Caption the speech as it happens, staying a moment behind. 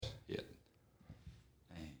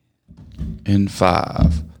In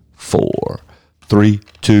 5, 4, 3,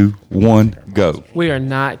 2, 1, go. We are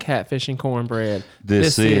not catfish and cornbread.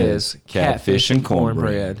 This is Catfish and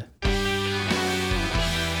Cornbread.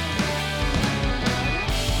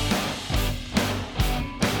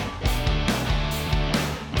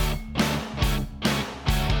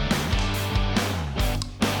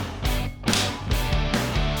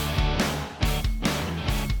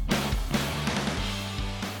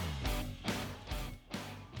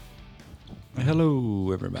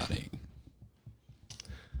 Hello, everybody.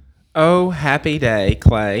 Oh, happy day,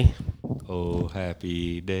 Clay. Oh,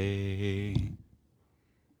 happy day.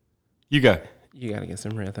 You go. You got to get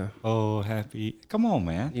some rhythm. Oh, happy. Come on,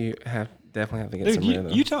 man. You definitely have to get Dude, some rhythm.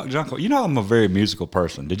 you talk, Junko. You know I'm a very musical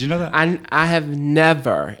person. Did you know that? I have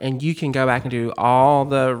never, and you can go back and do all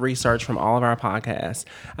the research from all of our podcasts.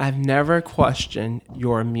 I've never questioned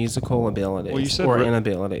your musical abilities or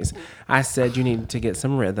inabilities. I said you needed to get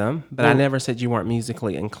some rhythm, but I never said you weren't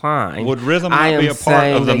musically inclined. Would rhythm not be a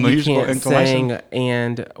part of the musical inclination? Sing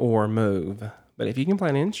and or move, but if you can play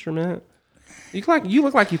an instrument, you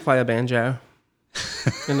look like you play a banjo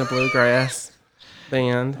in the bluegrass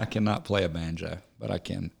band. I cannot play a banjo, but I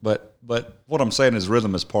can. But what I'm saying is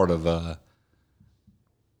rhythm is part of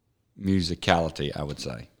musicality, I would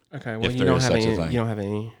say. Okay, well you don't have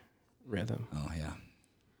any rhythm. Oh yeah.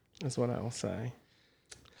 That's what I will say.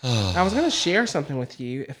 I was going to share something with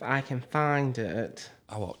you if I can find it.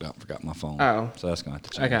 I walked out and forgot my phone. Oh. So that's going to have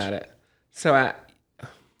to change. I got it. So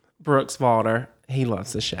Brooks Valder, he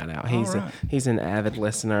loves the shout out. He's an avid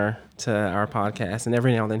listener to our podcast, and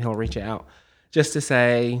every now and then he'll reach out just to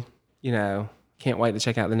say, can't wait to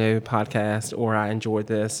check out the new podcast, or I enjoyed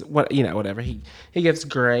this. Whatever. He gives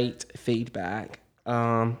great feedback.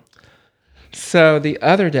 So the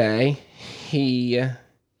other day he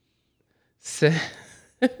said,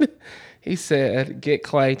 get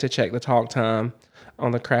Clay to check the talk time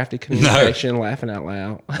on the Crafty Communication Laughing Out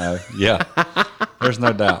Loud. Yeah. There's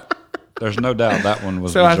no doubt. There's no doubt that one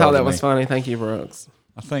was. So I thought that was funny. Thank you, Brooks.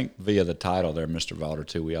 I think via the title there, Mr. Valder,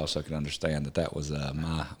 too, we also can understand that was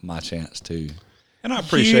my chance to. And I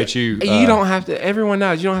appreciate you. You don't have to. Everyone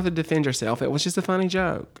knows you don't have to defend yourself. It was just a funny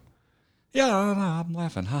joke. Yeah, no, I'm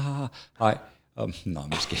laughing. Ha ha ha. No,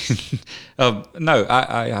 I'm just kidding. No,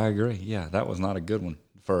 I agree. Yeah, that was not a good one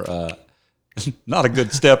for. Not a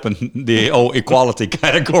good step in the old equality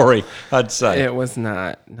category, I'd say. It was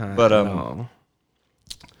not but, at all.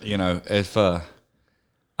 If I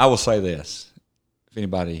will say this, if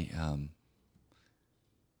anybody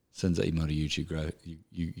sends an email to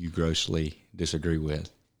you grossly disagree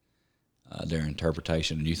with their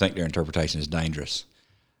interpretation, and you think their interpretation is dangerous,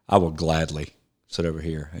 I will gladly sit over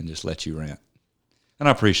here and just let you rant. And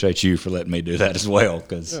I appreciate you for letting me do that as well,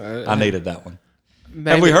 because I needed that one.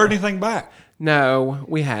 Have we heard anything back? No,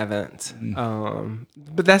 we haven't.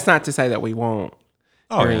 But that's not to say that we won't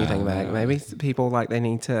hear anything back. Maybe people they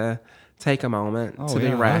need to take a moment to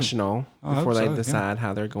be rational before they decide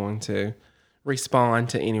how they're going to respond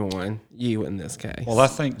to anyone, you in this case. Well, I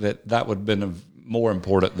think that would have been more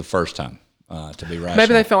important the first time, to be rational.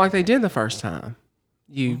 Maybe they felt like they did the first time.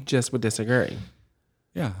 You just would disagree.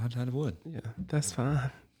 Yeah, I would. Yeah, that's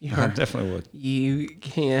fine. I definitely would. You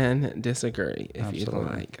can disagree if you'd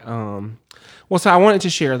like. So I wanted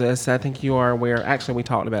to share this. I think you are aware. Actually, we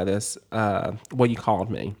talked about this. You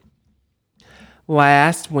called me.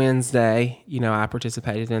 Last Wednesday, I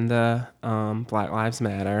participated in the Black Lives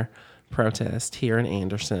Matter protest here in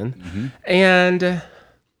Anderson. Mm-hmm. And,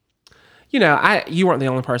 you weren't the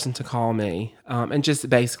only person to call me. And just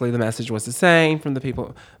basically the message was the same from the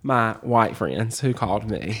people, my white friends who called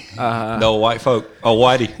me. No white folk. Oh,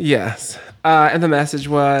 whitey. Yes. And the message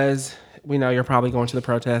was, we know you're probably going to the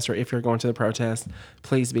protest, or if you're going to the protest,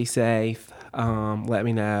 please be safe. Let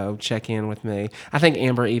me know. Check in with me. I think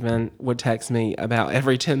Amber even would text me about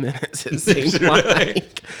every 10 minutes, it seems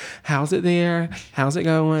like. How's it there? How's it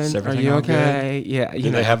going? Are you okay? Good? Yeah.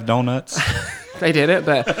 Do they have donuts? They did it,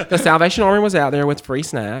 but the Salvation Army was out there with free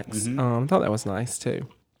snacks. Mm-hmm. Thought that was nice too.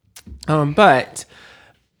 But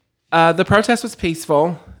the protest was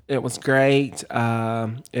peaceful. It was great.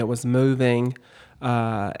 It was moving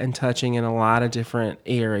and touching in a lot of different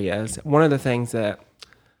areas. One of the things that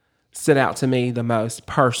stood out to me the most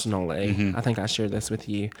personally, I think I shared this with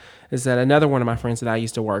you, is that another one of my friends that I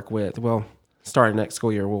used to work with, starting next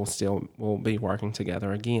school year, we'll be working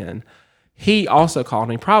together again. He also called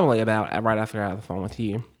me probably about right after I got off the phone with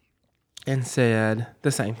you and said the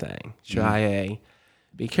same thing. Should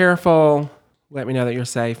be careful, let me know that you're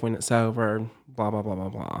safe when it's over, blah, blah, blah, blah,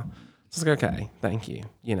 blah. So I was like, okay, thank you,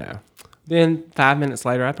 Then 5 minutes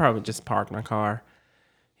later, I probably just parked my car.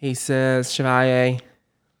 He says, Chevalier,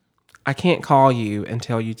 I can't call you and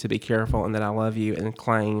tell you to be careful and that I love you and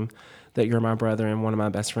claim that you're my brother and one of my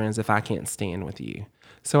best friends if I can't stand with you.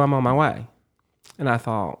 So I'm on my way. And I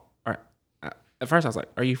thought, at first I was like,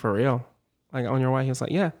 are you for real? Like, on your way? He was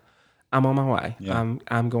like, yeah, I'm on my way. Yeah.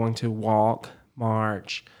 I'm going to walk,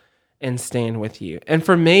 march, and stand with you. And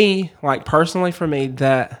for me, like personally for me,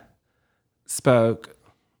 that spoke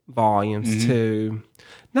volumes to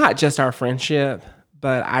not just our friendship,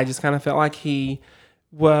 but I just kind of felt like he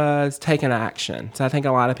was taking action. So I think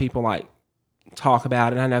a lot of people like talk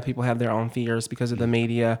about it. I know people have their own fears because of the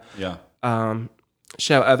media. Yeah.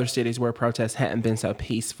 Show other cities where protests hadn't been so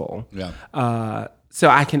peaceful. Yeah. So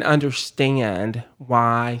I can understand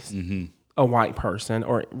why a white person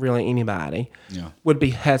or really anybody would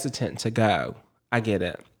be hesitant to go. I get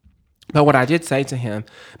it. But what I did say to him,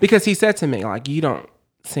 because he said to me, like, you don't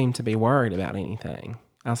seem to be worried about anything.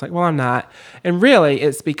 I was like, well, I'm not. And really,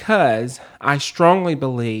 it's because I strongly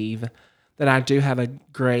believe that I do have a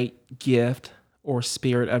great gift or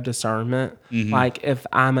spirit of discernment. Like if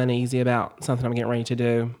I'm uneasy about something I'm getting ready to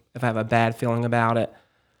do, if I have a bad feeling about it,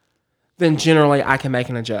 then generally I can make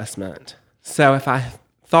an adjustment. So if I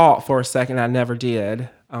thought for a second, I never did,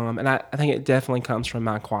 and I think it definitely comes from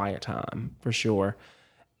my quiet time, for sure.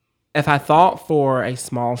 If I thought for a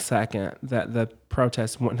small second that the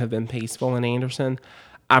protest wouldn't have been peaceful in Anderson,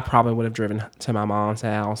 I probably would have driven to my mom's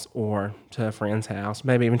house or to a friend's house,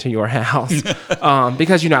 maybe even to your house,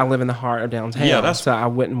 because I live in the heart of downtown. Yeah, so I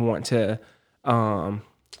wouldn't want to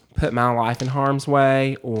put my life in harm's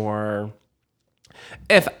way, or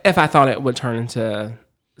if I thought it would turn into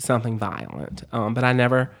something violent. But I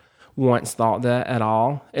never once thought that at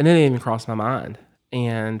all, and it didn't even cross my mind.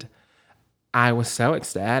 And I was so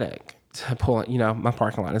ecstatic to pull it. My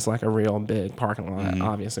parking lot is like a real big parking lot,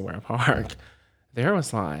 obviously where I park. There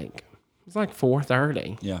was like, it was like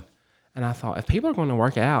 4:30. Yeah. And I thought, if people are going to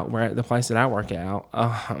work out, where at the place that I work out,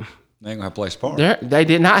 They ain't gonna have a place to park. they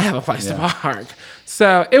did not have a place to park.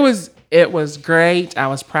 So it was great. I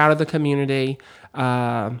was proud of the community.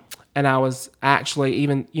 And I was actually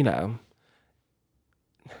even,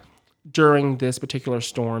 during this particular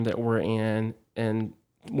storm that we're in, and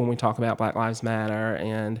when we talk about Black Lives Matter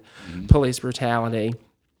and police brutality,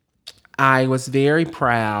 I was very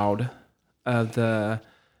proud of the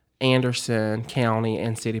Anderson County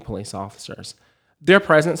and city police officers. Their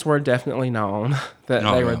presence were definitely known that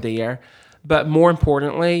they were there. But more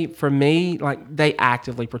importantly, for me, like they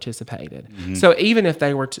actively participated. So even if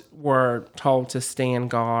they were told to stand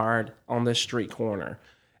guard on this street corner,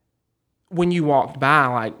 when you walked by,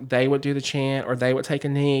 like they would do the chant or they would take a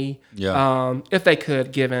knee, if they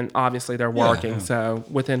could, given obviously they're working, so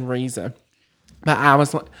within reason. But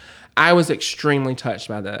I was extremely touched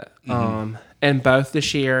by that. And both the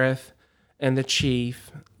sheriff and the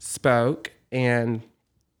chief spoke, and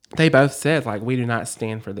they both said, like, we do not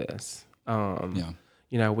stand for this.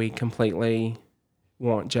 We completely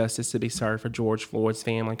want justice to be served for George Floyd's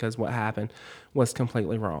family because what happened was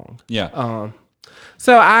completely wrong.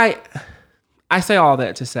 So I say all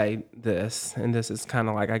that to say this, and this is kind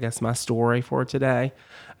of like, I guess, my story for today.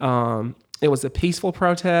 It was a peaceful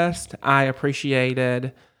protest. I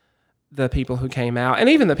appreciated the people who came out, and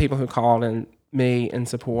even the people who called in me in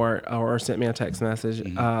support or sent me a text message.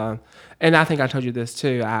 And I think I told you this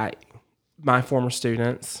too. My former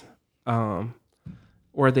students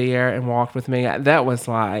were there and walked with me. That was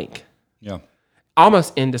like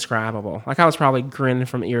almost indescribable. Like I was probably grinning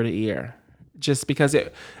from ear to ear, just because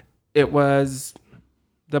it was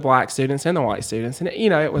the black students and the white students, and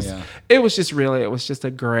it was just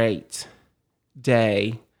a great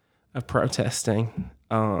day of protesting.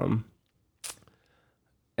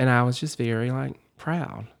 And I was just very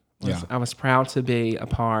proud. I was proud to be a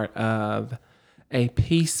part of a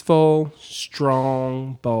peaceful,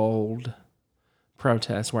 strong, bold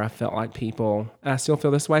protest where I felt like people, and I still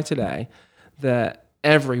feel this way today, that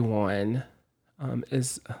everyone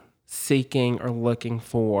is seeking or looking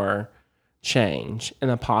for change in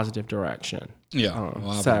a positive direction. I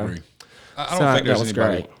agree. I don't think there's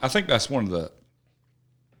anybody. Great. I think that's one of the,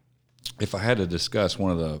 if I had to discuss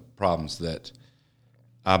one of the problems that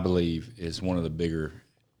I believe is one of the bigger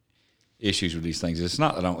issues with these things, it's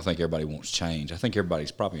not that I don't think everybody wants change. I think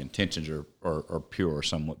everybody's probably intentions are pure or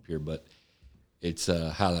somewhat pure, but it's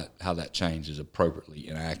how that change is appropriately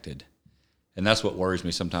enacted. And that's what worries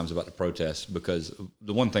me sometimes about the protests, because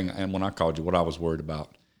the one thing, and when I called you, what I was worried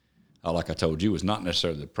about, like I told you, was not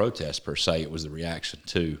necessarily the protest per se, it was the reaction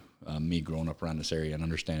to me growing up around this area and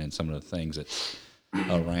understanding some of the things that's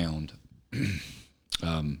around.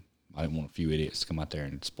 I didn't want a few idiots to come out there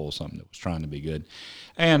and spoil something that was trying to be good.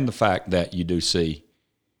 And the fact that you do see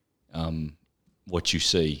what you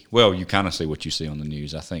see. Well, you kind of see what you see on the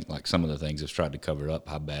news. I think like some of the things have tried to cover up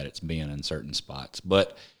how bad it's been in certain spots.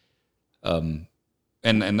 But and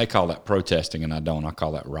they call that protesting, and I don't. I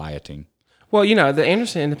call that rioting. Well, the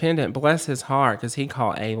Anderson Independent, bless his heart, because he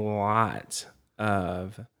caught a lot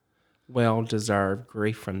of well-deserved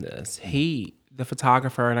grief from this. He, the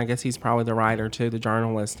photographer, and I guess he's probably the writer too, the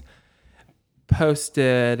journalist,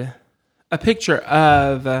 posted a picture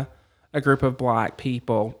of a group of black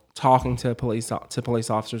people talking to police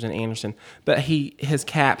officers in Anderson, but his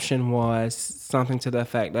caption was something to the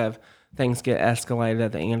effect of things get escalated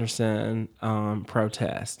at the Anderson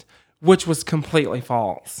protest, which was completely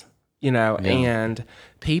false. And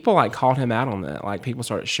people like called him out on that. Like people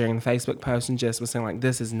started sharing the Facebook post and just was saying like,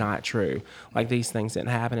 this is not true. Like these things didn't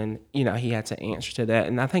happen. And, he had to answer to that.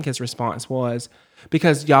 And I think his response was,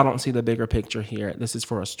 because y'all don't see the bigger picture here. This is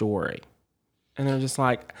for a story. And they're just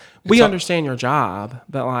like, we understand your job,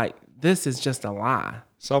 but like, this is just a lie.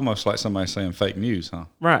 It's almost like somebody saying fake news, huh?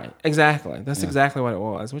 Right. Exactly. That's exactly what it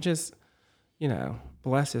was, which is,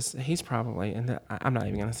 bless his, he's probably, and I'm not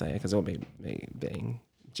even going to say it because it'll be me being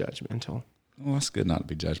judgmental. Well, it's good not to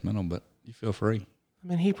be judgmental, but you feel free. I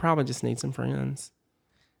mean, he probably just needs some friends.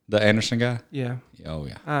 The Anderson guy? Yeah. Oh,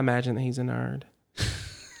 yeah. I imagine that he's a nerd.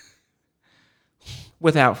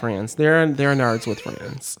 Without friends. They're nerds with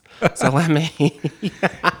friends. So let me...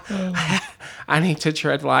 I need to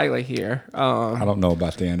tread lightly here. I don't know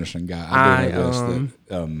about the Anderson guy. I do know this,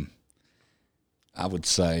 that I would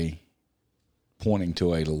say, pointing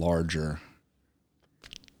to a larger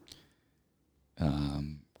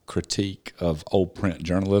critique of old print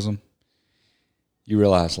journalism, you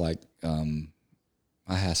realize, like,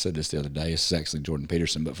 I had said this the other day, this is actually Jordan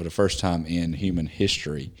Peterson, but for the first time in human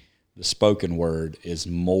history, the spoken word is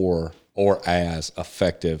more or as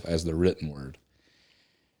effective as the written word.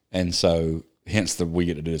 And so, hence we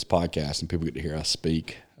get to do this podcast and people get to hear us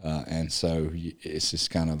speak. And so it's just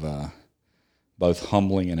kind of both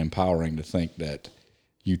humbling and empowering to think that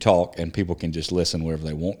you talk and people can just listen wherever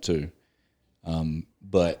they want to.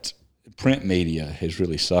 But print media is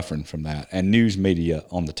really suffering from that. And news media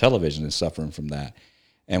on the television is suffering from that.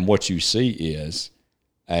 And what you see is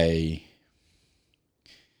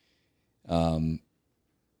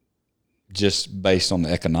just based on the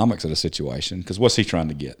economics of the situation, because what's he trying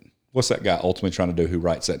to get? What's that guy ultimately trying to do who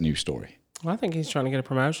writes that news story? Well, I think he's trying to get a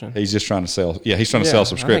promotion. He's just trying to sell. Yeah, he's trying to sell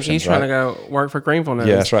subscriptions. I think he's trying to go work for Greenville News.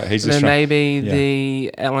 Yeah, that's right. He's just maybe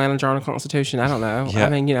the Atlanta Journal-Constitution. I don't know. Yeah. I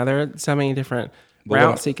mean, there are so many different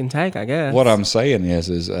routes he can take, I guess. What I'm saying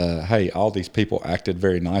is hey, all these people acted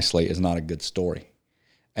very nicely is not a good story.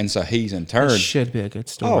 And so he's in turn. It should be a good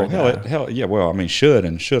story. Oh, hell, yeah. Well, I mean, shoulda,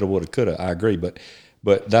 woulda, coulda. I agree. But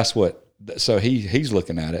that's what, so he's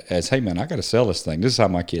looking at it as, hey, man, I got to sell this thing. This is how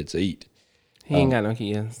my kids eat. He ain't got no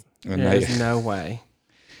kids. There's no way.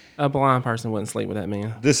 A blind person wouldn't sleep with that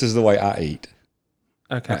man. This is the way I eat.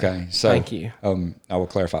 Okay. So thank you. I will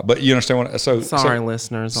clarify. But you understand what? Sorry,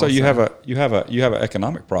 listeners. So you have an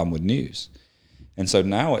economic problem with news, and so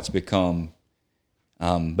now it's become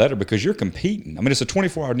better because you're competing. I mean, it's a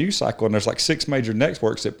 24-hour news cycle, and there's like 6 major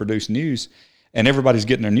networks that produce news, and everybody's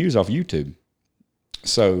getting their news off YouTube.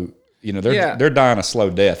 So they're dying a slow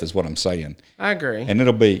death, is what I'm saying. I agree. And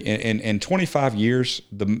it'll be in 25 years,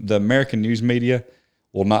 the American news media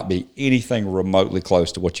will not be anything remotely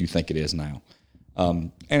close to what you think it is now.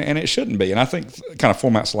 And it shouldn't be. And I think kind of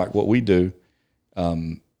formats like what we do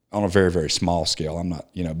on a very, very small scale. I'm not,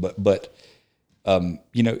 but have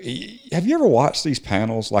you ever watched these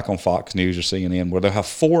panels like on Fox News or CNN where they'll have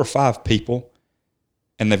 4 or 5 people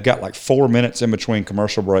and they've got like 4 minutes in between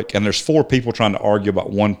commercial break and there's 4 people trying to argue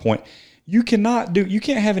about one point? You can't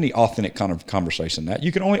have any authentic kind of conversation that.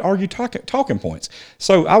 You can only argue talking points.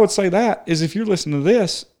 So I would say that is, if you're listening to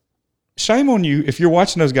this, shame on you if you're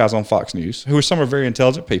watching those guys on Fox News, who are very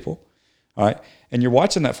intelligent people, all right, and you're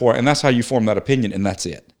watching that and that's how you form that opinion, and that's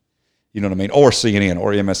it. You know what I mean? Or CNN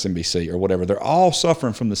or MSNBC or whatever. They're all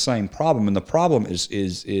suffering from the same problem, and the problem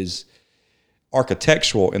is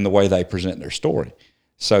architectural in the way they present their story.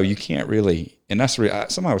 So you can't really, and that's I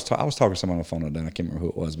was talking to someone on the phone today, and I can't remember who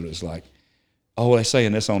it was, but it was like, oh, they're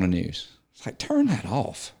saying this on the news. It's like, turn that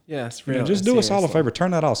off. Yeah, it's real. Just do us all a favor,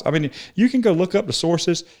 turn that off. I mean, you can go look up the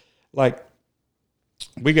sources. Like,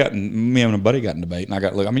 me and a buddy got in debate, and I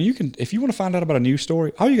got look. I mean, if you want to find out about a news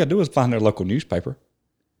story, all you got to do is find their local newspaper.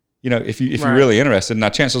 If you're really interested. Now,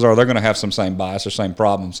 chances are they're going to have some same bias or same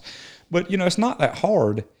problems, but it's not that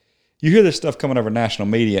hard. You hear this stuff coming over national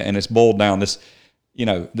media, and it's boiled down this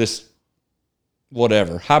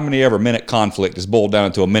whatever, how many ever minute conflict is boiled down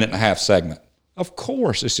into a 1.5-minute segment. Of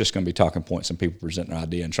course, it's just going to be talking points and people presenting their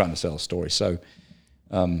idea and trying to sell a story. So,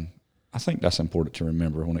 I think that's important to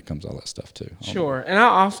remember when it comes to all that stuff too. Sure. And I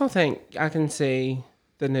also think I can see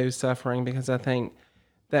the news suffering because I think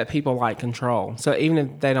that people like control. So even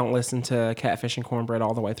if they don't listen to Catfish and Cornbread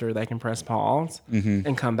all the way through, they can press pause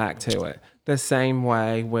and come back to it. The same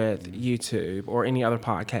way with YouTube or any other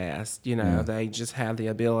podcast, they just have the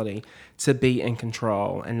ability to be in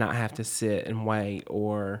control and not have to sit and wait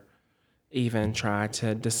or even try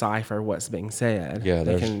to decipher what's being said. Yeah,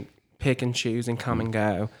 they can pick and choose and come and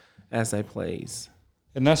go as they please.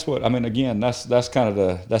 And that's what I mean. Again, that's kind of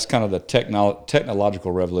the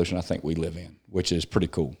technological revolution I think we live in, which is pretty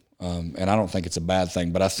cool. And I don't think it's a bad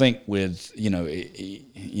thing. But I think with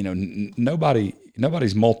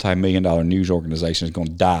nobody's multi-million-dollar news organization is going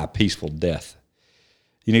to die a peaceful death.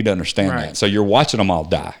 You need to understand that. So you're watching them all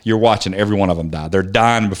die. You're watching every one of them die. They're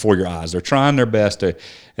dying before your eyes. They're trying their best to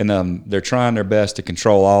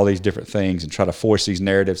control all these different things and try to force these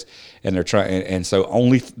narratives. And they're trying. And so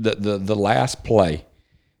only the last play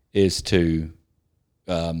is to,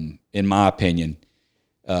 in my opinion,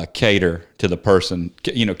 cater to the person.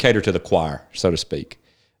 Cater to the choir, so to speak.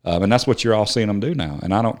 And that's what you're all seeing them do now.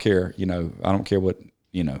 And I don't care. I don't care what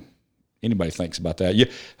anybody thinks about that.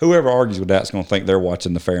 Whoever argues with that's going to think they're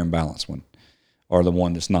watching the Fair and Balanced one, or the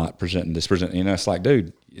one that's not presenting. It's like,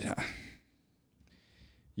 dude,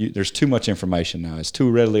 there's too much information now. It's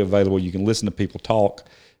too readily available. You can listen to people talk.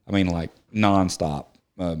 I mean, like nonstop.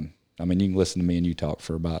 You can listen to me and you talk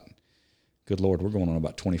for about. Good Lord, we're going on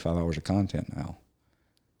about 25 hours of content now.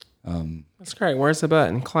 That's great. Where's the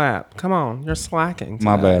button? Clap. Come on, you're slacking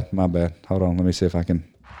today. My bad. Hold on. Let me see if I can.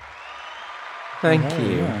 Thank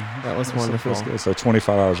you. Yeah. That was wonderful. So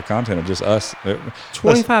 25 hours of content of just us.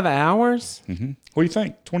 25 hours? Mm-hmm. What do you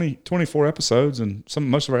think? 24 episodes, and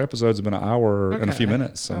most of our episodes have been an hour and a few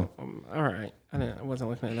minutes. So, all right. I wasn't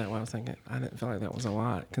looking at that way. I was thinking, I didn't feel like that was a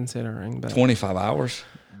lot considering. But 25 hours?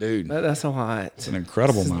 Dude. That's a lot. It's an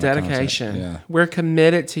incredible amount dedication. Of content. Yeah. We're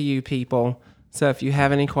committed to you people. So if you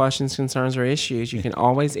have any questions, concerns, or issues, you can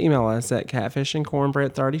always email us at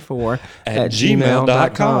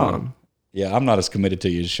catfishandcornbread34@gmail.com. Yeah, I'm not as committed to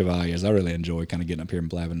you as Chevalier is. I really enjoy kind of getting up here and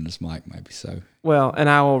blabbing in this mic, maybe so. Well, and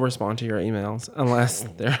I will respond to your emails unless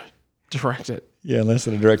they're directed. Yeah, unless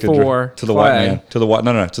they're directed to the Clay. white man. To the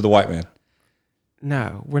white man.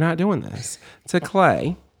 No, we're not doing this. To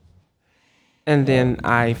Clay. And then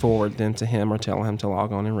I forward them to him or tell him to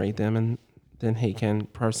log on and read them, and then he can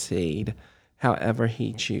proceed however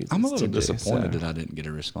he chooses. I'm a little disappointed that I didn't get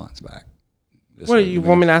a response back. What, you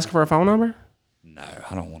want me to ask for a phone number? No,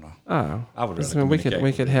 I don't want to. Oh, I would rather we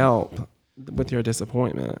could help with your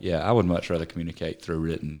disappointment. Yeah, I would much rather communicate through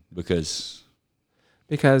written because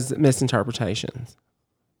misinterpretations.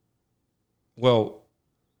 Well,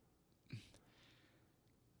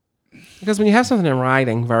 because when you have something in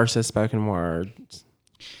writing versus spoken words,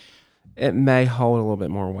 it may hold a little bit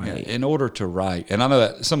more weight. In order to write, and I know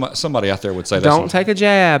that somebody out there would say, "Don't take a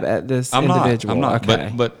jab at this individual." I'm not.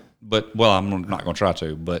 Okay. But well, I'm not going to try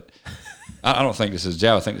to. But I don't think this is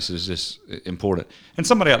jab. I think this is just important. And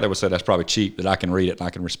somebody out there would say that's probably cheap, that I can read it and I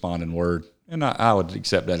can respond in Word, and I would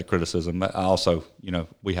accept that as criticism. I also,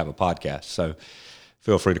 we have a podcast, so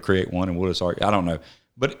feel free to create one, and we'll just argue. I don't know,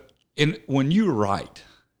 but when you write,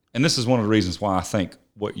 and this is one of the reasons why I think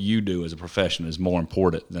what you do as a profession is more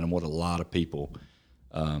important than what a lot of people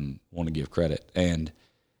want to give credit. And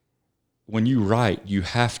when you write, you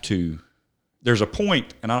have to. There's a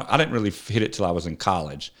point, and I didn't really hit it till I was in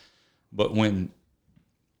college, but when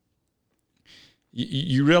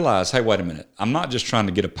you realize, hey, wait a minute, I'm not just trying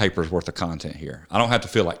to get a paper's worth of content here. I don't have to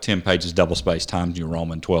feel like 10 pages double-spaced Times New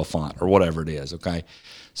Roman 12 font or whatever it is, okay?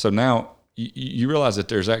 So now you realize that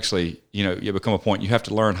there's actually, you become a point, you have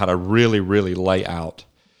to learn how to really, really lay out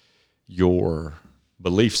your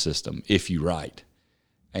belief system if you write.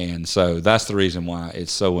 And so that's the reason why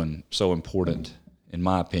it's so important, in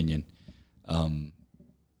my opinion,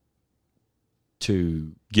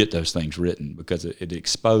 to get those things written, because it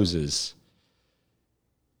exposes,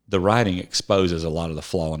 the writing exposes a lot of the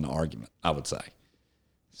flaw in the argument, I would say.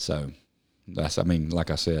 So that's, like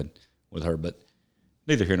I said with her, but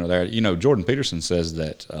neither here nor there. Jordan Peterson says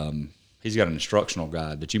that he's got an instructional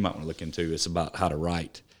guide that you might want to look into. It's about how to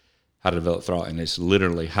write, how to develop thought, and it's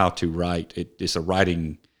literally how to write. It's a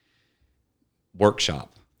writing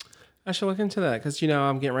workshop. I should look into that because,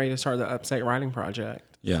 I'm getting ready to start the Upstate Writing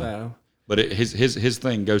Project. Yeah. So. But his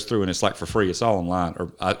thing goes through, and it's like for free. It's all online,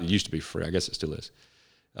 or it used to be free. I guess it still is.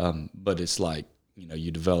 But it's like,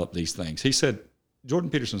 you develop these things. He said, Jordan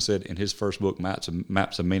Peterson said in his first book, Maps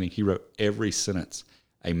of Meaning, he wrote every sentence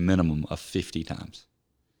a minimum of 50 times.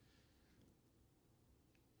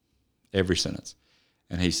 Every sentence.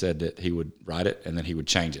 And he said that he would write it and then he would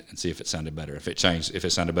change it and see if it sounded better. If it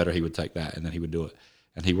sounded better, he would take that and then he would do it.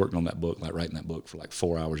 And he worked on that book, like writing that book for like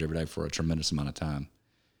 4 hours every day for a tremendous amount of time.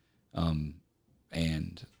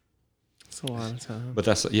 And It's a lot of time. but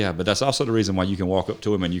that's also the reason why you can walk up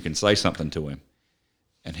to him and you can say something to him,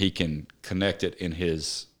 and he can connect it in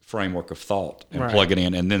his framework of thought and plug it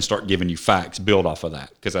in, and then start giving you facts, build off of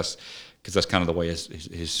that, because that's kind of the way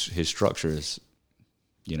his structure is,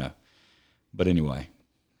 you know. But anyway,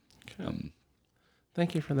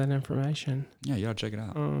 Thank you for that information. yeah, you ought to check it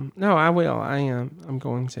out. No, I will. I am. I'm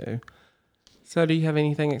going to. So, do you have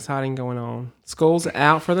anything exciting going on? School's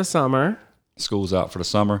out for the summer. School's out for the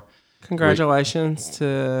summer. Congratulations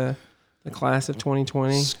to the class of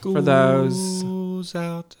 2020. For those. School's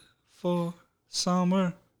out for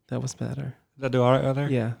summer. That was better. Did I do all right there?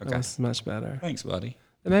 Yeah, Okay. that was much better. Thanks, buddy.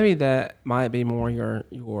 Maybe that might be more your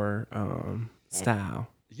style.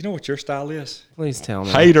 You know what your style is? Please tell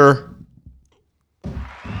me. Hater.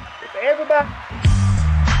 Everybody.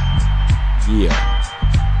 Yeah.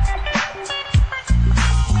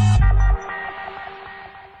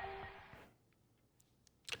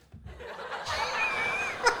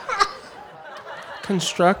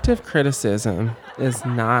 Constructive criticism is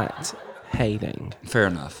not hating. Fair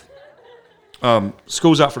enough.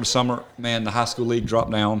 School's out for the summer. Man, the high school league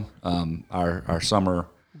dropped down. Our summer,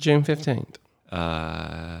 June 15th.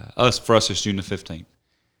 for us, it's June the 15th.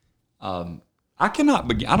 I cannot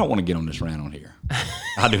begin. I don't want to get on this rant on here.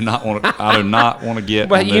 I do not want to get.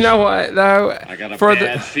 But on you this. know what though? I got a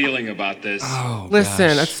bad feeling about this. Oh,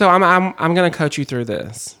 Listen, gosh. so I'm going to coach you through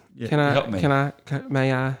this. Can I? help me.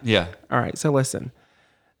 May I? Yeah. All right. So listen,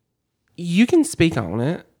 you can speak on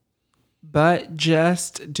it, but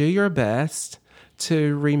just do your best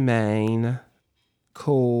to remain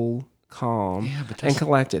cool, calm, and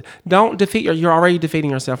collected. Don't defeat. You're already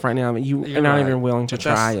defeating yourself right now. You're not right. even willing to But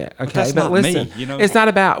try that's- it. but Okay, that's not listen, me, you know? it's not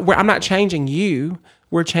about. I'm not changing you.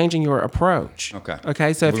 We're changing your approach. Okay.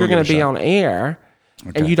 Okay. So if We're you're gonna going to give it be a on air,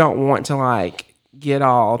 Okay. and you don't want to like get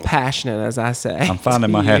all passionate, as I say, I'm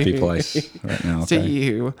finding my to happy you- place right now. to Okay.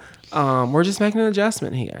 you. We're just making an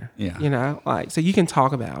adjustment here. Yeah. You know, like, so you can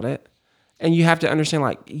talk about it, and you have to understand,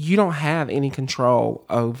 like, you don't have any control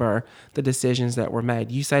over the decisions that were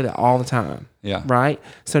made. You say that all the time. Yeah. Right?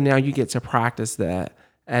 So now you get to practice that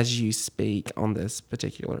as you speak on this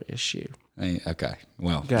particular issue. Okay.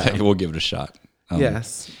 Well, Go. we'll give it a shot.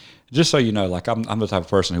 Yes. Just so you know, like I'm the type of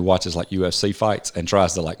person who watches like UFC fights and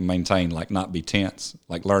tries to like maintain, like not be tense,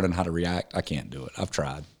 like learning how to react. I can't do it. I've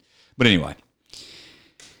tried, but anyway,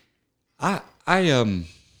 I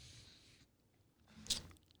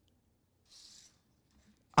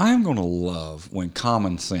am going to love when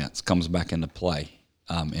common sense comes back into play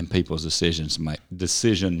in people's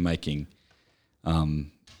decision making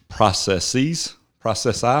processes.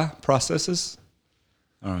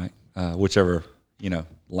 All right, whichever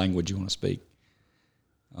language you want to speak.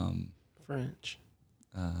 French.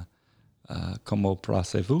 Comment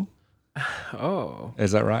pensez-vous? Oh,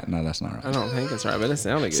 Is that right? No, that's not right. I don't think that's right, but it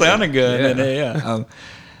sounded good. Sounded good. Yeah. Yeah.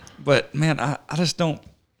 But man, I just don't.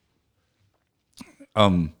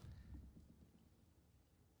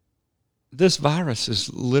 This virus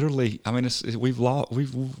is literally. I mean, we've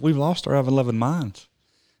lost our ever-loving minds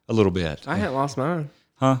a little bit. I haven't lost mine.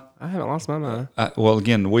 Huh? I haven't lost my mind. Well,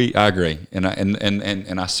 again, I agree, and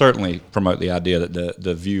I certainly promote the idea that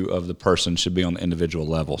the view of the person should be on the individual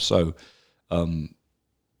level. So,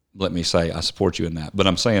 let me say I support you in that. But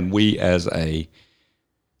I'm saying we as a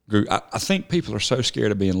group, I think people are so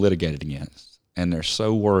scared of being litigated against, and they're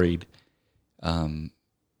so worried in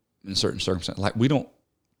certain circumstances. Like we don't,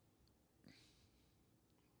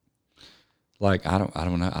 like I don't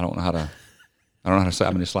know how to. I don't know how to say.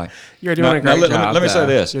 I mean, it's like You're doing a great job. Let me say though.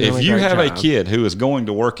 this: You're doing if you great have a job. kid who is going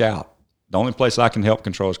to work out, the only place I can help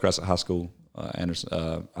control is Crescent High School, Ivy,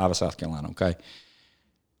 South Carolina. Okay,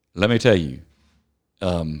 let me tell you,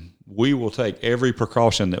 we will take every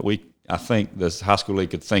precaution that I think this high school league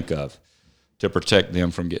could think of to protect them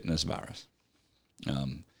from getting this virus,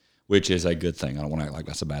 which is a good thing. I don't want to act like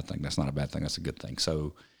that's a bad thing. That's not a bad thing. That's a good thing.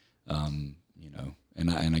 So, and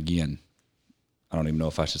again. I don't even know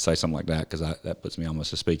if I should say something like that because that puts me almost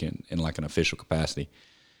to speaking in like an official capacity.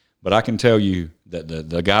 But I can tell you that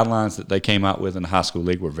the guidelines that they came out with in the high school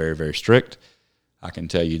league were very, very strict. I can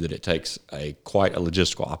tell you that it takes quite a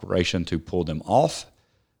logistical operation to pull them off.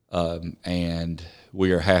 And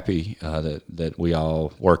we are happy that we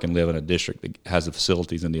all work and live in a district that has the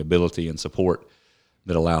facilities and the ability and support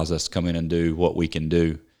that allows us to come in and do what we can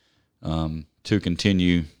do to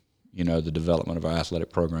continue, the development of our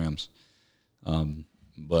athletic programs.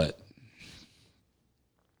 But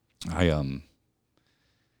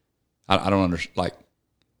I don't understand. Like,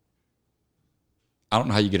 I don't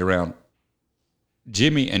know how you get around.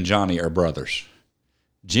 Jimmy and Johnny are brothers.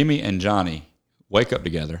 Jimmy and Johnny wake up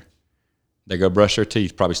together. They go brush their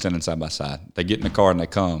teeth, probably standing side by side. They get in the car and they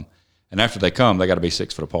come. And after they come, they got to be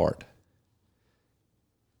 6 foot apart.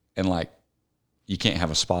 And like, you can't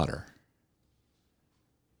have a spotter.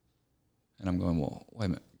 And I'm going, well, wait a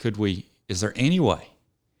minute. Is there any way?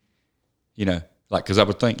 You know, like, because I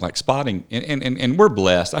would think like spotting, and we're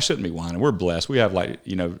blessed. I shouldn't be whining. We're blessed. We have like,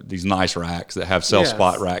 you know, these nice racks that have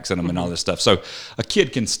self-spot racks in them and all this stuff. So a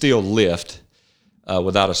kid can still lift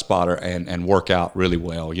without a spotter and work out really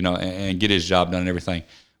well, you know, and get his job done and everything.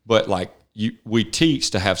 But like we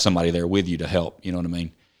teach to have somebody there with you to help, you know what I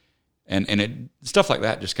mean? And stuff like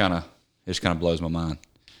that just kind of blows my mind.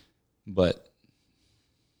 But,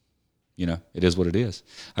 you know, it is what it is.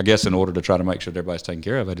 I guess in order to try to make sure that everybody's taken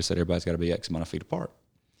care of, I just said everybody's got to be X amount of feet apart.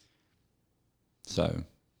 So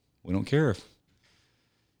we don't care if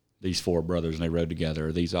these 4 brothers and they rode together,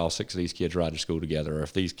 or all 6 of these kids ride to school together, or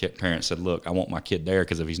if these parents said, look, I want my kid there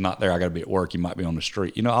because if he's not there, I got to be at work. He might be on the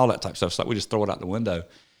street. You know, all that type of stuff. It's like we just throw it out the window.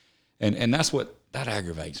 And that's that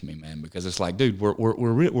aggravates me, man, because it's like, dude, we're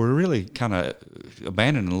really kind of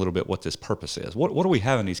abandoning a little bit what this purpose is. What are we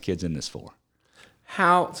having these kids in this for?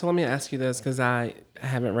 So let me ask you this, because I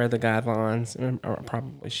haven't read the guidelines, or I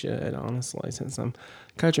probably should, honestly, since I'm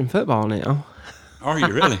coaching football now. Are you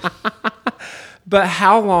really? But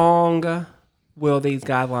how long will these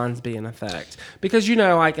guidelines be in effect? Because, you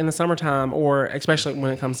know, like in the summertime, or especially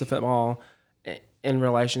when it comes to football, in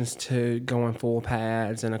relations to going full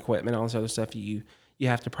pads and equipment, all this other stuff, you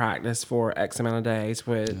have to practice for X amount of days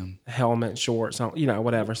with helmet, shorts, you know,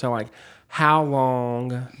 whatever. So, like, how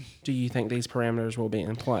long do you think these parameters will be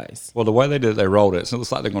in place? Well, the way they rolled it, so it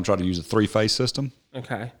looks like they're going to try to use a 3-phase system.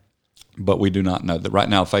 Okay. But we do not know that right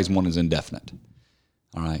now. Phase 1 is indefinite.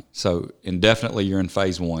 All right. So indefinitely, you're in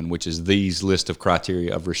phase 1, which is these list of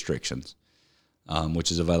criteria of restrictions,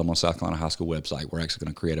 which is available on South Carolina High School website. We're actually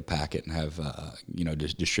going to create a packet and have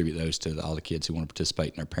just distribute those to all the kids who want to participate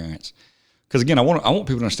and their parents. Because again, I want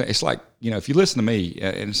people to understand. It's like, you know, if you listen to me,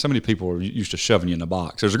 and so many people are used to shoving you in a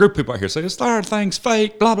box. There's a group of people out here say this third thing's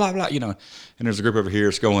fake, blah blah blah, you know, and there's a group over here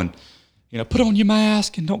that's going, you know, put on your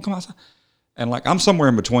mask and don't come outside. And like, I'm somewhere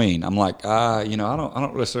in between. I'm like, you know, I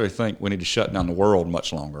don't necessarily think we need to shut down the world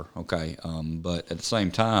much longer. Okay, but at the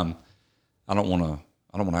same time, I don't want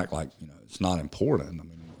to act like, you know, it's not important. I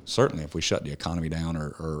mean, certainly if we shut the economy down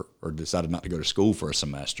or decided not to go to school for a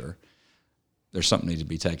semester, there's something needs to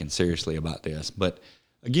be taken seriously about this. But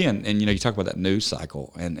again, and you know, you talk about that news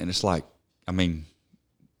cycle, and it's like, I mean,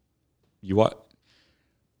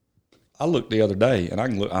 I looked the other day, and I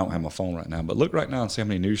don't have my phone right now, but look right now and see how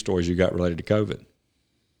many news stories you got related to COVID.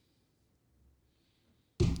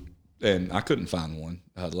 And I couldn't find one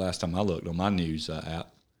the last time I looked on my news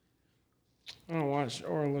app. I don't watch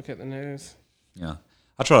or look at the news. Yeah.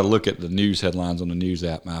 I try to look at the news headlines on the news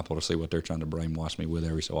app, Apple, to see what they're trying to brainwash me with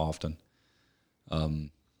every so often.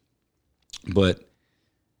 But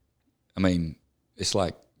I mean, it's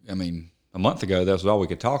like, I mean, a month ago, that was all we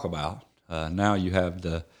could talk about. Now you have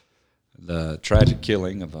the tragic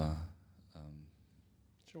killing of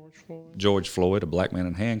George Floyd, a black man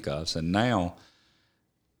in handcuffs. And now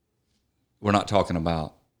we're not talking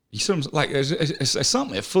about, you see, like, it's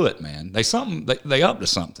something afoot, man. They up to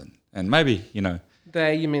something. And maybe, you know.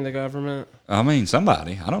 You mean the government? I mean,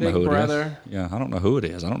 somebody. I don't know who brother. It is. Yeah, I don't know who it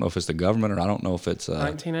is. I don't know if it's the government, or I don't know if it's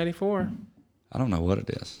 1984. I don't know what it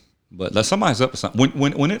is. But somebody's up to something.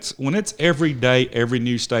 When it's every day, every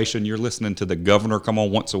news station, you're listening to the governor come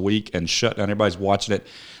on once a week and shut down. Everybody's watching it.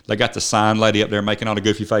 They got the sign lady up there making all the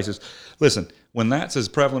goofy faces. Listen, when that's as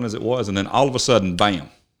prevalent as it was, and then all of a sudden, bam.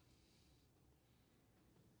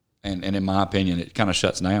 And in my opinion, it kind of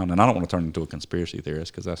shuts down. And I don't want to turn into a conspiracy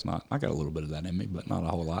theorist, because that's not. I got a little bit of that in me, but not a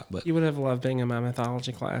whole lot. But you would have loved being in my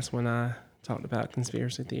mythology class when I talked about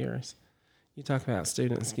conspiracy theories. You talk about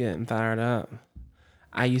students getting fired up.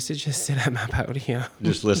 I used to just sit at my podium.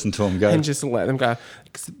 Just listen to them go. And just let them go.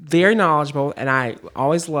 Very knowledgeable, and I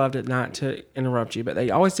always loved it, not to interrupt you, but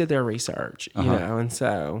they always did their research, you know,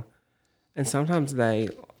 and sometimes they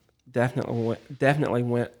definitely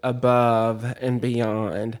went above and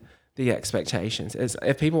beyond the expectations.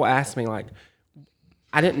 If people ask me, like,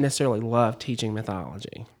 I didn't necessarily love teaching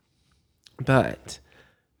mythology, but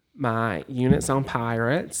my units on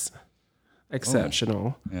pirates,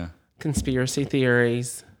 exceptional. Yeah. Conspiracy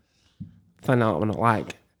theories, phenomenal.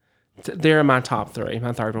 Like, they're my top 3.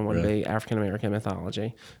 My third one would be African American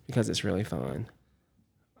mythology, because it's really fun.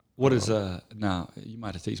 What is now? You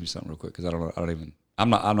might have to teach me something real quick, because I'm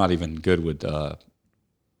not even good with.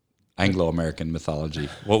 I Anglo-American mythology.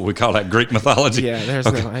 What we call that, Greek mythology? Yeah, there's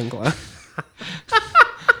no Anglo.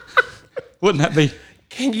 Wouldn't that be?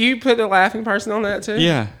 Can you put a laughing person on that too?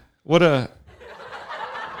 Yeah. What Okay,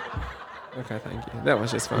 thank you. That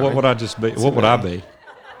was just funny. What would I just be? What would I be?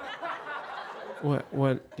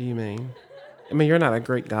 What do you mean? I mean, you're not a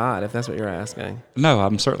Greek god, if that's what you're asking. No,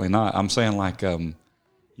 I'm certainly not. I'm saying like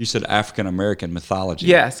you said African-American mythology.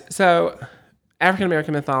 Yes. So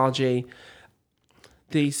African-American mythology,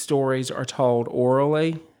 these stories are told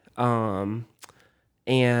orally. So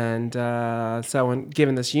when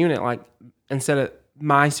given this unit, like instead of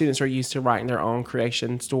my students are used to writing their own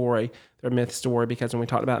creation story, their myth story, because when we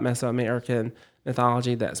talked about Mesoamerican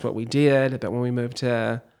mythology, that's what we did. But when we moved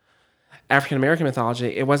to African American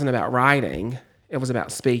mythology, it wasn't about writing; it was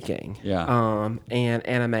about speaking, and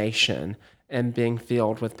animation and being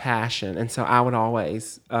filled with passion. And so I would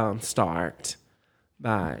always start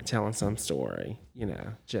by telling some story,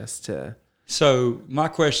 just to. So my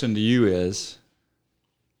question to you is: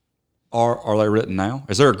 Are they written now?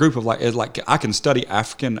 Is there a group of like I can study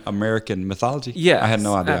African American mythology? Yeah, I had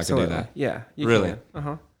no idea absolutely. I could do that. Yeah, you Really?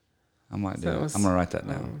 can. I might do it. I'm gonna write that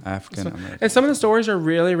down. African American. And some of the stories are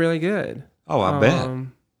really, really good. Oh, I bet.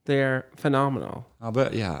 They're phenomenal. I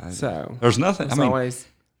bet. Yeah. So there's nothing. it's I mean, always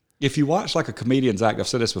if you watch like a comedian's act, I've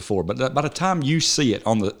said this before, but by the time you see it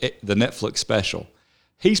on the Netflix special,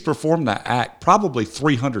 he's performed that act probably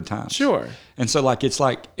 300 times. sure. And so like it's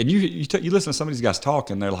like, and you listen to some of these guys talk,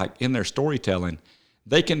 and they're like in their storytelling,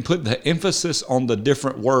 they can put the emphasis on the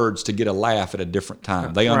different words to get a laugh at a different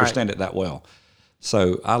time. They understand it that well.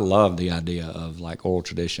 So I love the idea of like oral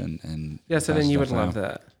tradition and Yeah, so then you would love down.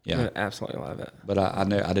 that. Yeah. You would absolutely love it. But I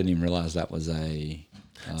didn't even realize that was a.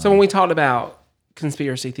 So when we talked about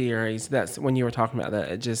conspiracy theories, that's when you were talking about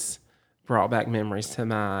that. It just brought back memories to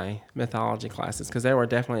my mythology classes because they were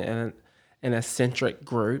definitely an eccentric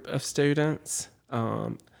group of students.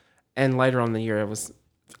 And later on in the year, it was,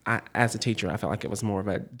 as a teacher, I felt like it was more of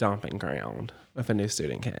a dumping ground if a new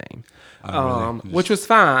student came, which was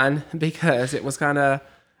fine because it was kind of,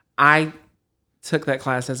 I took that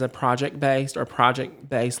class as a project-based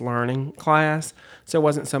learning class. So it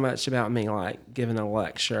wasn't so much about me like giving a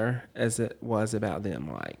lecture as it was about them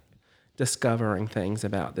like discovering things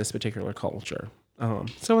about this particular culture. So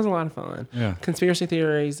it was a lot of fun. Yeah. Conspiracy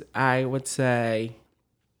theories, I would say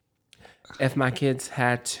if my kids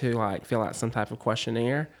had to like fill out some type of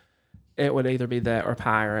questionnaire, it would either be that or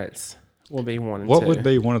pirates will be one and What two. would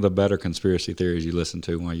be one of the better conspiracy theories you listened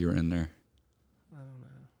to while you were in there? I don't know.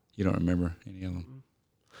 You don't remember any of them?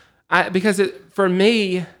 For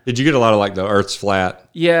me, Did you get a lot of like the Earth's flat?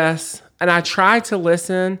 yes. And I try to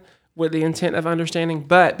listen with the intent of understanding,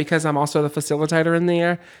 but because I'm also the facilitator in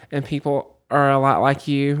there and people are a lot like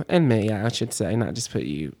you and me, I should say, not just put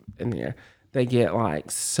you in there, they get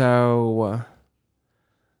like so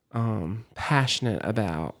passionate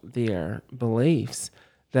about their beliefs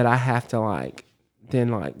that I have to like then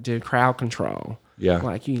like do crowd control. Yeah.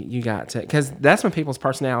 Like you got to, because that's when people's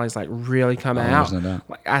personalities like really come out. there's no doubt.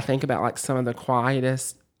 Like I think about like some of the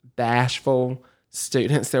quietest, bashful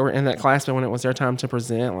students that were in that class, but when it was their time to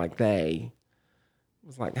present, like they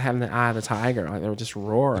was like having the eye of the tiger, like they were just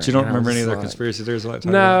roaring. But you don't And I remember was any of their like, conspiracy theories like that?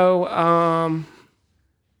 No,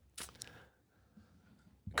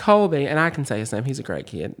 Colby, and I can say his name. He's a great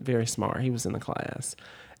kid, very smart. He was in the class,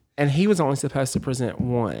 and he was only supposed to present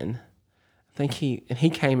one. I think he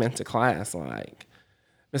came into class like,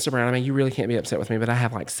 Mr. Brown, I mean, you really can't be upset with me, but I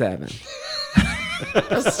have like 7.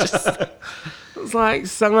 It was like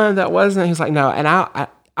someone that wasn't. He was like, no, and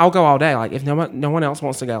I'll go all day. Like if no one else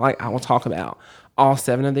wants to go, like I will talk about all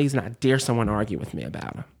 7 of these, and I dare someone argue with me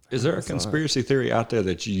about them. Is there a conspiracy theory out there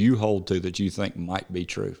that you hold to that you think might be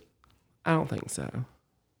true? I don't think so.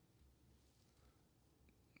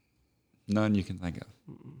 None you can think of.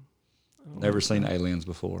 Never seen aliens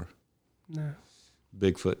before. No.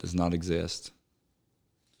 Bigfoot does not exist.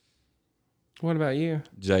 What about you?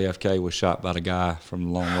 JFK was shot by the guy from the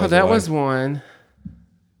long ways Oh, that away. was one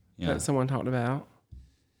Yeah. that someone talked about.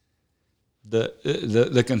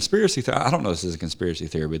 The conspiracy theory, I don't know if this is a conspiracy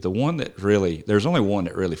theory, but the one that really, there's only one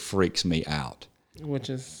that really freaks me out. Which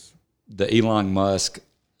is? The Elon Musk,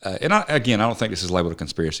 and I don't think this is labeled a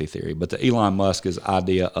conspiracy theory, but the Elon Musk's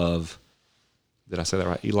idea of, did I say that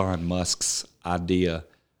right? Elon Musk's idea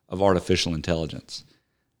of artificial intelligence.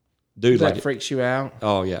 Dude, That like, freaks you out?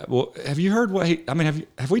 oh yeah. Well, have you heard what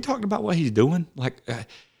have we talked about what he's doing? Like,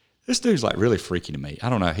 this dude's like really freaky to me. I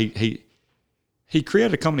don't know. He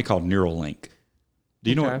created a company called Neuralink. Do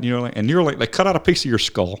you know what Neuralink? And Neuralink, they cut out a piece of your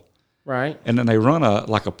skull, Right. and then they run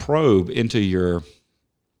a probe into your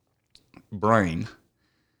brain,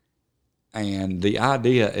 And the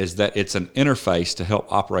idea is that it's an interface to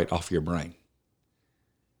help operate off your brain.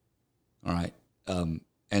 All right.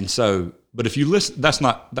 And so, but if you listen, that's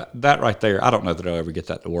not, that right there, I don't know that they'll ever get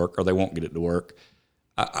that to work, or they won't get it to work.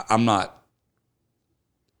 I'm not,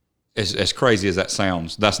 as crazy as that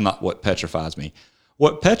sounds, that's not what petrifies me.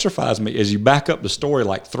 What petrifies me is you back up the story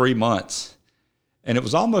like 3 months, and it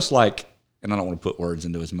was almost like, and I don't want to put words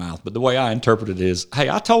into his mouth, but the way I interpreted it is, hey,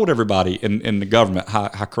 I told everybody in the government how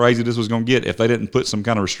crazy this was going to get if they didn't put some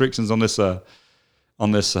kind of restrictions on this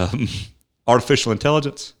artificial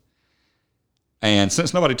intelligence. And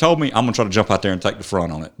since nobody told me, I'm going to try to jump out there and take the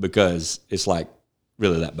front on it, because it's like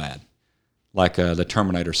really that bad. Like the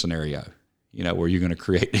Terminator scenario, where you're going to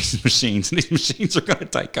create these machines, and these machines are going to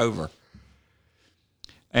take over.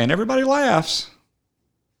 And everybody laughs.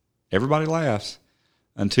 Everybody laughs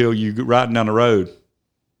until you get riding down the road.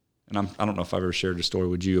 And I don't know if I've ever shared the story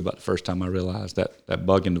with you about the first time I realized that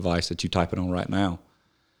bugging device that you type it on right now,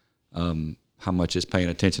 how much it's paying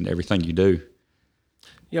attention to everything you do.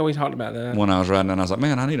 Yeah, we talked about that. When I was riding down, I was like,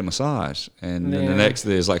 man, I need a massage. And then the next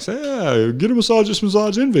day is like, say, yeah, get a massage, just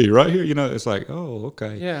massage Envy right here. It's like, oh,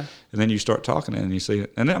 okay. Yeah. And then you start talking and you see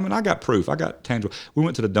it. And then, I got proof. I got tangible. We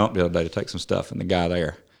went to the dump the other day to take some stuff, and the guy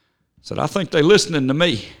there said, I think they're listening to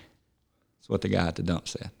me. That's what the guy at the dump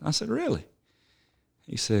said. I said, really?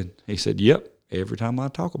 He said, yep. Every time I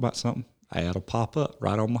talk about something, ad'll pop up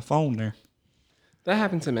right on my phone there. That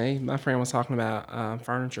happened to me. My friend was talking about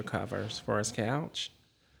furniture covers for his couch.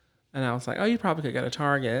 And I was like, oh, you probably could go to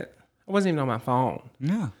Target. I wasn't even on my phone.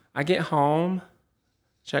 Yeah. I get home,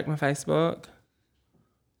 check my Facebook.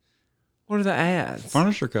 What are the ads?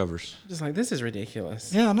 Furniture covers. Just like, this is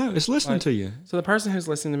ridiculous. Yeah, I know. It's listening to you. So the person who's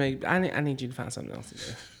listening to me, I need you to find something else to do.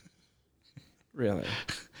 Really.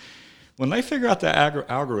 When they figure out the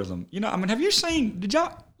algorithm, have you seen, did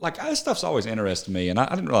y'all, like, this stuff's always interested me, and I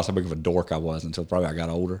didn't realize how big of a dork I was until probably I got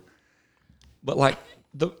older. But, like,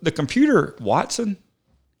 the computer, Watson,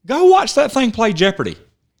 go watch that thing play Jeopardy,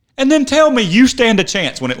 and then tell me you stand a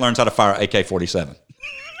chance when it learns how to fire an AK-47.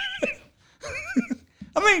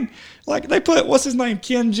 I mean, like, they put, what's his name,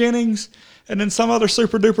 Ken Jennings, and then some other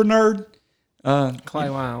super-duper nerd. Clay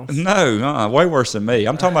Wiles. No, way worse than me.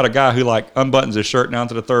 I'm talking about a guy who, like, unbuttons his shirt down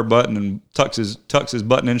to the third button and tucks his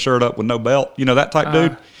button-in shirt up with no belt. That type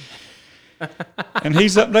dude. And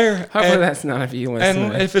he's up there. Hopefully that's none of you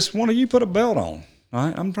listening. And if it's one of you, put a belt on. All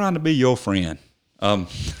right? I'm trying to be your friend.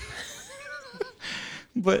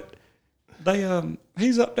 But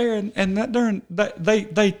he's up there, and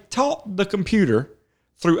they taught the computer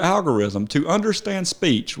through algorithm to understand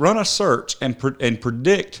speech, run a search, and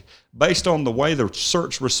predict based on the way the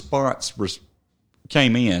search response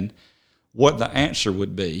came in what the answer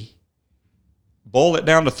would be. Boil it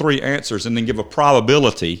down to 3 answers, and then give a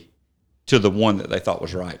probability to the one that they thought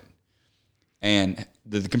was right. And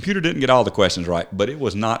the computer didn't get all the questions right, but it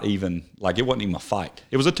was not even, like, it wasn't even a fight.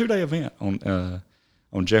 It was a 2-day event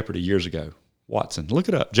on Jeopardy years ago. Watson, look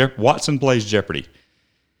it up. Watson plays Jeopardy.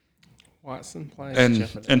 Watson plays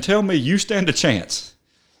Jeopardy. And tell me you stand a chance.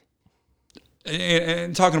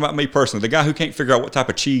 And talking about me personally, the guy who can't figure out what type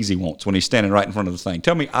of cheese he wants when he's standing right in front of the thing.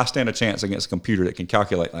 Tell me I stand a chance against a computer that can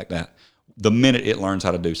calculate like that the minute it learns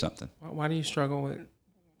how to do something. Why do you struggle with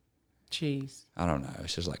cheese? I don't know.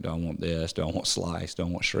 It's just like, do I want this? Do I want sliced? Do I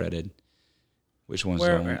want shredded? Which ones do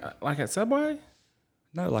I want? Like at Subway?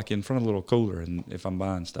 No, like in front of a little cooler, and if I'm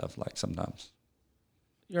buying stuff, like sometimes.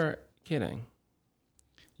 You're kidding.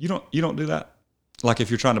 You don't do that? Like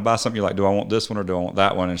if you're trying to buy something, you're like, do I want this one or do I want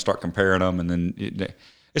that one? And start comparing them, and then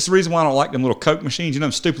it's the reason why I don't like them little Coke machines.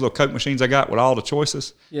 Them stupid little Coke machines I got with all the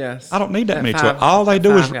choices? Yes. I don't need that many choices.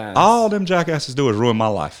 All them jackasses do is ruin my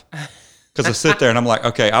life. Because I sit there and I'm like,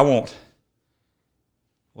 okay, I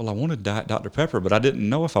wanted Diet Dr. Pepper, but I didn't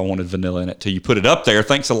know if I wanted vanilla in it till you put it up there.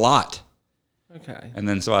 Thanks a lot. Okay. And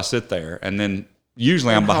then so I sit there, and then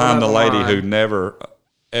usually I'm behind the lady who never,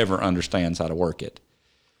 ever understands how to work it.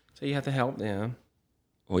 So you have to help them.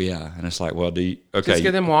 Well, yeah. And it's like, well, just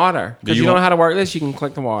give them water. Because you don't know how to work this, you can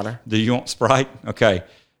click the water. Do you want Sprite? Okay.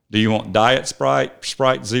 Do you want Diet Sprite,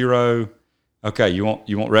 Sprite Zero? Okay. You want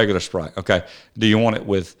regular Sprite? Okay. Do you want it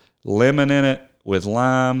with lemon in it, with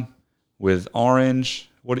lime, with orange?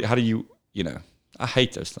 How do you I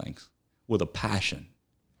hate those things with a passion.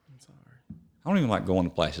 I'm sorry. I don't even like going to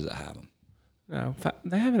places that have them. No,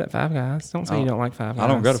 they have it at Five Guys. Don't say you don't like Five Guys. I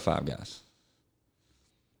don't go to Five Guys.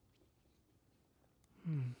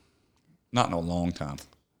 Not in a long time.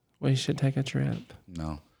 We should take a trip.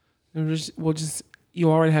 No. You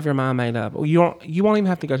already have your mind made up. You won't even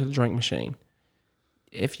have to go to the drink machine.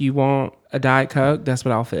 If you want a Diet Coke, that's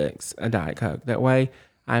what I'll fix, a Diet Coke. That way,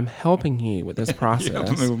 I'm helping you with this process.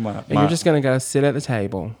 helping me with my- and you're just going to go sit at the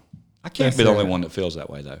table. I can't be the only one that feels that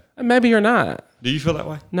way, though. And maybe you're not. Do you feel that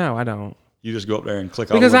way? No, I don't. You just go up there and click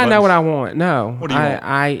all Because the I know buttons? what I want. No. What do you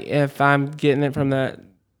want? If I'm getting it from that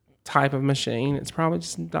type of machine, it's probably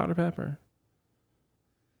just Dr. Pepper.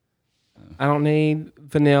 I don't need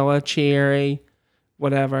vanilla, cherry,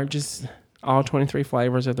 whatever. Just all 23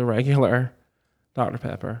 flavors of the regular Dr.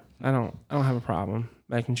 Pepper. I don't have a problem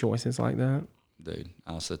making choices like that. Dude,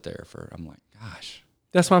 I'll sit there I'm like, gosh.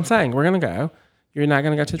 That's what I'm saying. We're going to go. You're not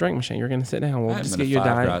going to go to the drink machine. You're going to sit down. We'll just get you a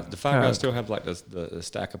diet. The Five Guys still have like the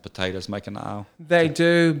stack of potatoes making the aisle? They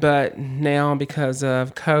do, but now because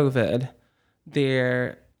of COVID,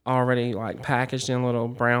 they're already like packaged in little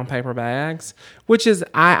brown paper bags, which is,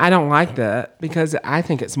 I don't like that because I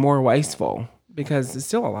think it's more wasteful because there's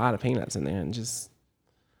still a lot of peanuts in there and just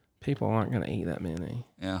people aren't going to eat that many.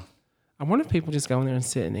 Yeah. I wonder if people just go in there and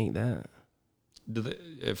sit and eat that. Do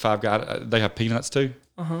they, Five Guys, they have peanuts too?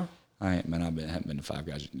 Uh-huh. I haven't been to Five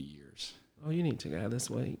Guys in years. Oh, you need to go this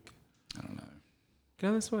week. I don't know.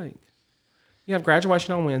 Go this week. You have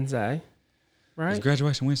graduation on Wednesday, right? Is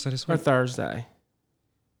graduation Wednesday this Or week? Thursday.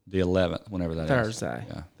 The 11th, whenever that is. Thursday.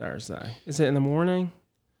 Yeah. Thursday. Is it in the morning?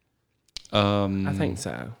 I think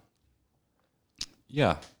so.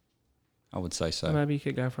 Yeah, I would say so. Maybe you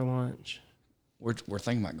could go for lunch. We're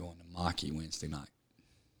thinking about going to Maki Wednesday night.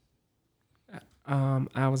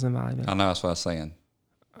 I was invited. I know, that's what I was saying.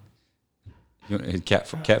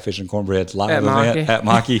 Catfish and Cornbread's live At event Maki. at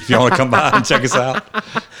Maki. If you want to come by and check us out,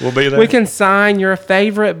 we'll be there. We can sign your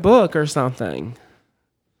favorite book or something.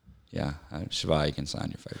 Yeah, Shivai can sign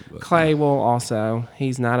your favorite book. Clay will also.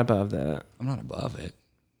 He's not above that. I'm not above it.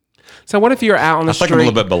 So what if you're out on the I street? think I'm a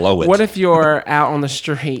little bit below it. What if you're out on the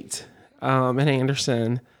street in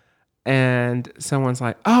Anderson and someone's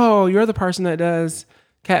like, oh, you're the person that does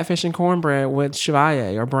catfish and cornbread with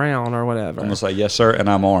Chevalier or Brown or whatever. I'm going to say, yes, sir, and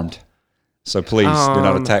I'm armed. So please do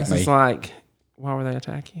not attack me. It's like, why would they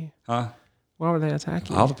attack you? Huh? Why would they attack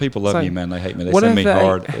you? All the people love So, me, man. They hate me. They what send if me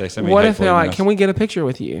hard. They send me What if hateful they're like, emails. can we get a picture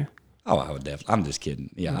with you? Oh, I would definitely. I'm just kidding.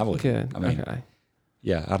 Yeah, I would. Good. I mean, okay.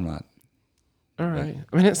 yeah, I'm not. All right.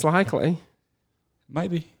 I mean, it's likely.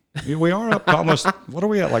 Maybe. We are up to almost, what are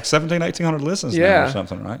we at? Like 1,800 listens now Yeah. or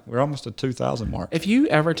something, right? We're almost at 2,000 mark. If you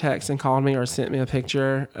ever text and called me or sent me a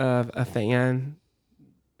picture of a fan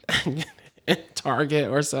at Target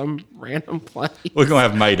or some random place. We're going to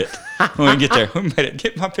have made it. When we get there, we made it.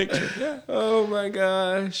 Get my picture. Yeah. Oh my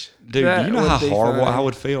gosh. Dude, That do you know would how be horrible fun. I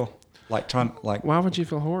would feel? Like trying, like, Why would you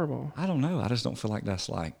feel horrible? I don't know. I just don't feel like that's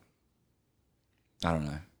like, I don't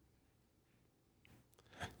know.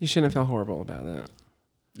 You shouldn't feel horrible about that.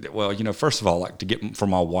 Well, you know, first of all, like to get for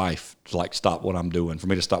my wife to like stop what I'm doing, for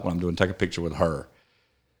me to stop what I'm doing, take a picture with her.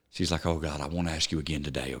 She's like, "Oh God, I want to ask you again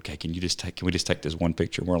today. Okay, can we just take this one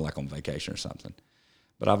picture? We're like on vacation or something."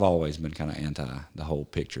 But I've always been kind of anti the whole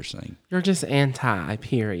picture thing. You're just anti,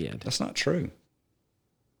 period. That's not true.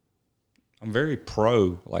 I'm very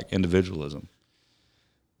pro like individualism.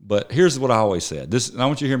 But here's what I always said. And I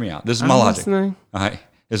want you to hear me out. This is my I'm logic. listening. All right.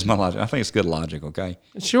 This is my logic. I think it's good logic, okay?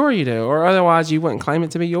 Sure you do, or otherwise you wouldn't claim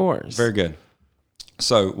it to be yours. Very good.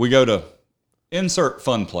 So we go to insert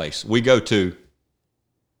fun place. We go to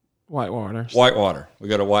Whitewater. Whitewater. We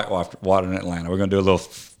go to Whitewater in Atlanta. We're going to do a little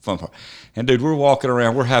fun part. And, dude, we're walking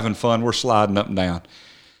around. We're having fun. We're sliding up and down.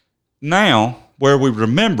 Now, where we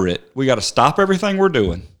remember it, we got to stop everything we're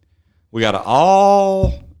doing. We got to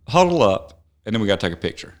all huddle up, and then we got to take a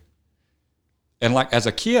picture. And, like, as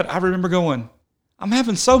a kid, I remember going, I'm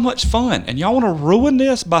having so much fun, and y'all want to ruin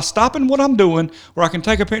this by stopping what I'm doing where I can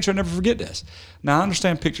take a picture and never forget this. Now, I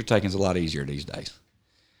understand picture taking is a lot easier these days.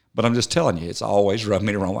 But I'm just telling you, it's always rubbed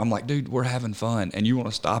me the wrong way. I'm like, dude, we're having fun, and you want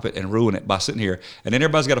to stop it and ruin it by sitting here. And then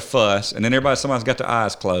everybody's got a fuss, and then somebody's got their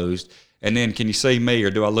eyes closed, and then can you see me,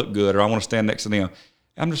 or do I look good, or I want to stand next to them?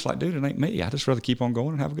 I'm just like, dude, it ain't me. I'd just rather keep on going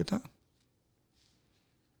and have a good time.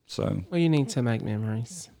 So Well, you need to make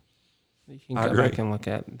memories. You can I go agree. back and look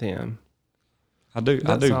at them. I do.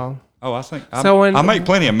 That's I do. all. Oh, I think I make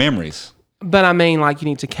plenty of memories. But I mean, like, you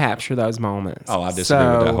need to capture those moments. Oh, I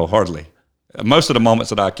disagree with that wholeheartedly. Most of the moments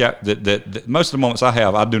that most of the moments I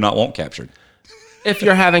have, I do not want captured. If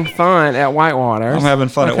you're having fun at Whitewater, I'm having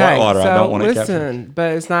fun at Whitewater. I don't want it captured. Listen,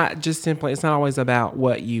 but it's not just simply. It's not always about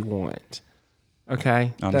what you want. Okay, I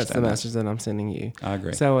that's the understand that. message that I'm sending you. I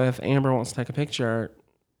agree. So if Amber wants to take a picture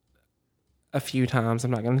a few times,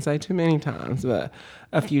 I'm not going to say too many times, but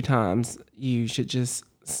a few times, you should just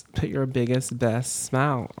put your biggest, best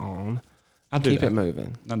smile on. I do Keep that. it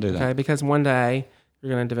moving. I do that. Okay, because one day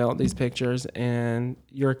you're going to develop these pictures, and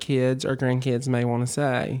your kids or grandkids may want to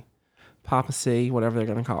say, "Papa C," whatever they're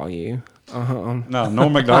going to call you. No,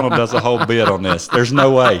 Norm Macdonald does a whole bit on this. There's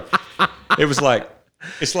no way. It was like,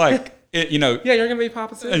 it's like, you know. Yeah, you're going to be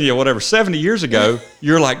Papa Sue. Yeah, whatever. 70 years ago,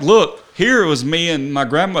 you're like, look, here it was me and my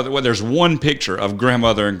grandmother. Well, there's one picture of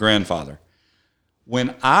grandmother and grandfather.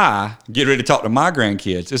 When I get ready to talk to my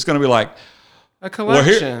grandkids, it's going to be like, a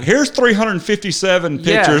collection. well, here's 357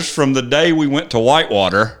 pictures from the day we went to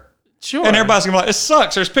Whitewater. Sure. And everybody's going to be like, it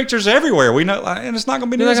sucks. There's pictures everywhere. We know, and it's not going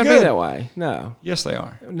to be They're as not good. going to be that way. No. Yes, they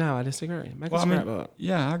are. No, I disagree. Make a I mean, scrapbook.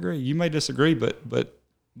 yeah, I agree. You may disagree, but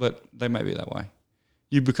they may be that way.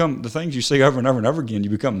 You become, the things you see over and over and over again, you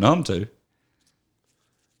become numb to.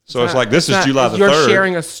 So it's like, this is July the 3rd. You're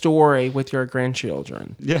sharing a story with your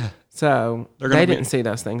grandchildren. Yeah. So they didn't see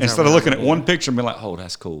those things. Instead of looking at one picture and be like, oh,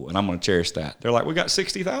 that's cool, and I'm going to cherish that. They're like, we got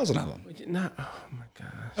 60,000 of them. No, oh my gosh.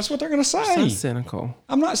 That's what they're going to say. So cynical.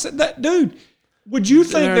 I'm not saying that, dude. Would you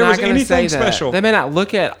think They're there was not gonna anything say that. special? They may not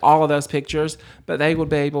look at all of those pictures, but they would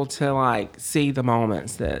be able to like see the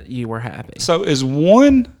moments that you were happy. So is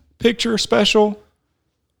one picture special?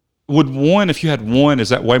 Would one, if you had one, is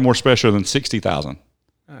that way more special than 60,000?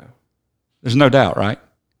 Oh. There's no doubt, right?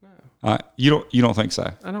 No. You don't think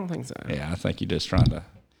so? I don't think so. Yeah, I think you're just trying to.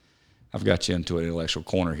 I've got you into an intellectual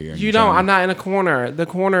corner here. You don't. I'm not in a corner. The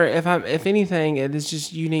corner, if anything, it is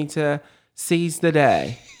just you need to seize the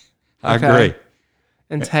day. I agree.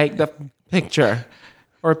 And take the picture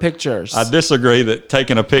or pictures. I disagree that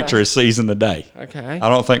taking a picture is seizing the day. Okay. I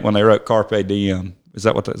don't think when they wrote Carpe Diem, is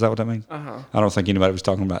that what that means? Uh-huh. I don't think anybody was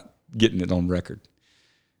talking about getting it on record.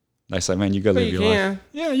 They say, man, you go live your life.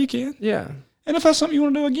 Yeah, you can. Yeah. And if that's something you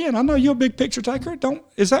want to do again, I know you're a big picture taker.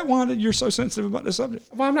 Is that why you're so sensitive about this subject?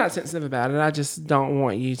 Well, I'm not sensitive about it. I just don't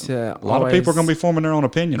want you to. A lot of people are going to be forming their own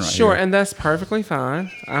opinion right here. Sure, and that's perfectly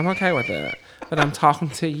fine. I'm okay with that. But I'm talking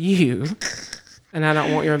to you, and I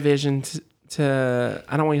don't want your vision to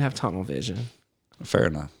I don't want you to have tunnel vision. Fair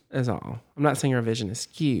enough. Is all. I'm not saying your vision is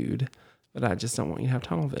skewed, but I just don't want you to have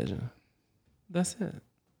tunnel vision. That's it.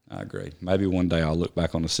 I agree. Maybe one day I'll look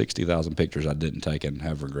back on the 60,000 pictures I didn't take and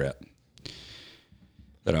have regret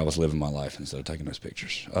that I was living my life instead of taking those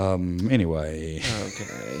pictures. Anyway.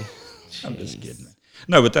 Okay. I'm just kidding.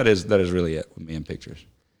 No, but that is really it with me and pictures.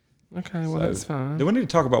 Okay, well, that's fine. Do we need to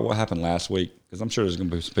talk about what happened last week? Because I'm sure there's going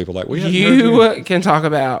to be some people like, you can talk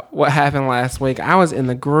about what happened last week. I was in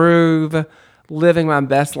the groove, living my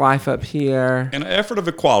best life up here. In an effort of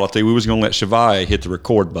equality, we was going to let Shivai hit the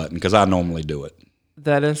record button because I normally do it.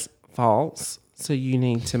 That is false. So you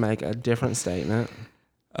need to make a different statement.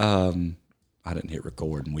 I didn't hit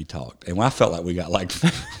record and we talked. And I felt like we got like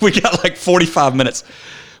 45 minutes.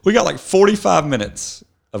 We got like 45 minutes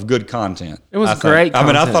of good content. It was great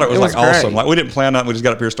content. I thought it was awesome. Great. Like we didn't plan nothing. We just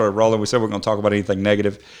got up here, started rolling. We said we we're going to talk about anything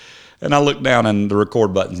negative. And I looked down and the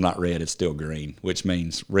record button's not red. It's still green, which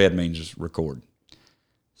means red means just record.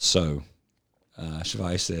 So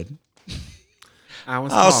Shivai said,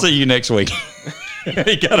 I'll see you next week.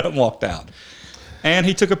 He got up and walked out. And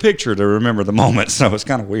he took a picture to remember the moment. So it's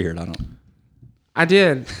kind of weird. I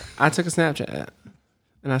did. I took a Snapchat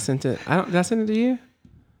and I sent it. Did I send it to you?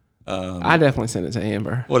 I definitely sent it to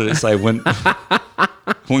Amber. What did it say? When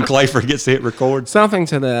Clay forgets to hit record? Something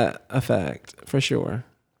to that effect, for sure.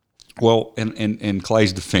 Well, in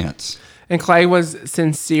Clay's defense. And Clay was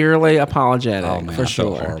sincerely apologetic, I for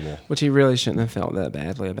sure. felt horrible. Which he really shouldn't have felt that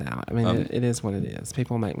badly about. I mean, it is what it is.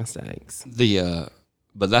 People make mistakes.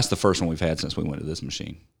 But that's the first one we've had since we went to this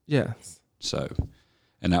machine. Yes. So,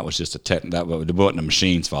 and that was just that wasn't the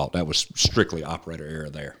machine's fault. That was strictly operator error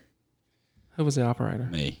there. Who was the operator?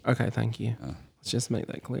 Me. Okay, thank you. Let's just make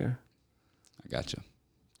that clear. I got you.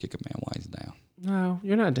 Kick a man while he's down. No,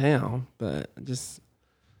 you're not down, but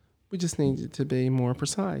we just need it to be more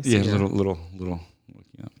precise. Yeah, here. little.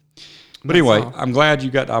 Yeah. But anyway, I'm glad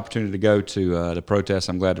you got the opportunity to go to the protest.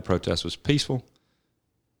 I'm glad the protest was peaceful.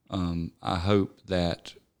 I hope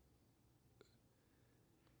that.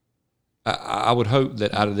 I would hope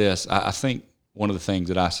that out of this, I think one of the things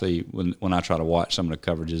that I see when I try to watch some of the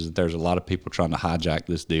coverage is that there's a lot of people trying to hijack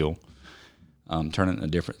this deal, turn it into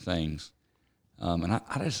different things, and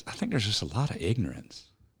I think there's just a lot of ignorance.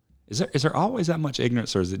 Is there always that much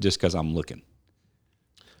ignorance, or is it just because I'm looking?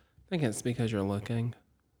 I think it's because you're looking.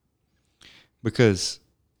 Because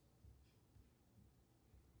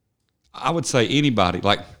I would say anybody,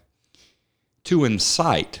 like, to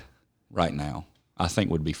incite right now, I think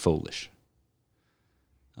would be foolish.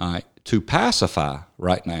 All right. To pacify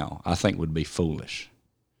right now, I think would be foolish.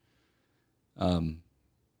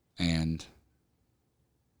 And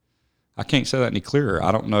I can't say that any clearer.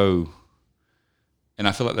 I don't know. And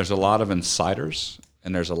I feel like there's a lot of inciters,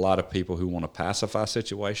 and there's a lot of people who want to pacify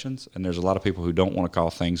situations, and there's a lot of people who don't want to call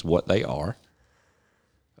things what they are.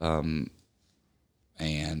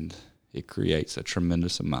 and it creates a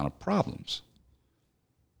tremendous amount of problems.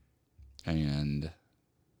 And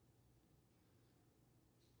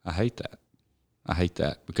I hate that. I hate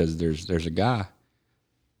that because there's a guy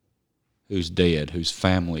who's dead, whose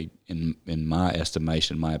family, in my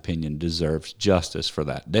estimation, my opinion, deserves justice for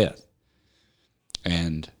that death.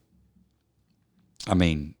 And I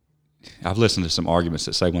mean, I've listened to some arguments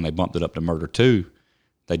that say when they bumped it up to murder 2,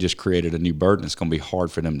 they just created a new burden it's going to be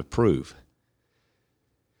hard for them to prove.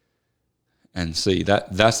 And see,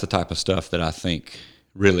 that's the type of stuff that I think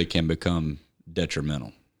really can become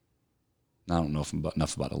detrimental. I don't know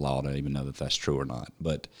enough about the law to even know that that's true or not.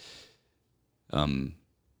 But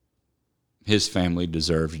his family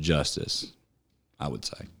deserves justice, I would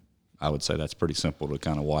say. I would say that's pretty simple to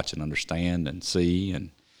kind of watch and understand and see.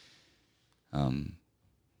 And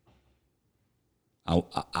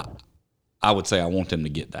I would say I want them to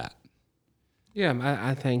get that. Yeah,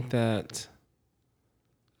 I think that,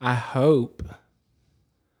 I hope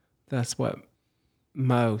that's what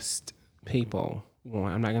most people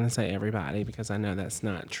want. I'm not going to say everybody because I know that's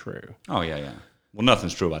not true. Oh, yeah. Well,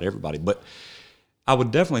 nothing's true about everybody, but I would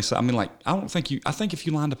definitely say, I think if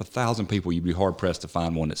you lined up 1,000 people, you'd be hard-pressed to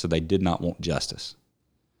find one that said they did not want justice.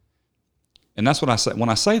 And that's what I say. When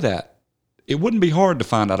I say that, it wouldn't be hard to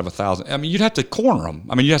find out of 1,000. I mean, you'd have to corner them.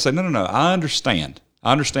 I mean, you'd have to say, no, I understand.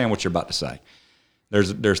 I understand what you're about to say.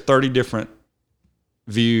 There's 30 different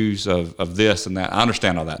views of this and that. I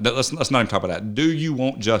understand all that. Let's not even talk about that. Do you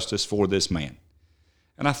want justice for this man?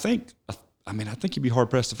 And I think you'd be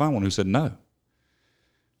hard-pressed to find one who said no.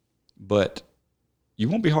 But you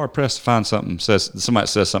won't be hard-pressed to find somebody that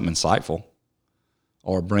says something insightful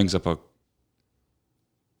or brings up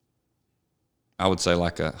I would say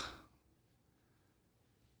like a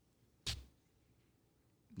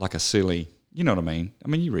silly, you know what I mean? I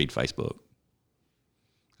mean, you read Facebook.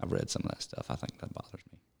 I've read some of that stuff. I think that bothers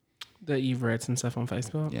me. That you've read some stuff on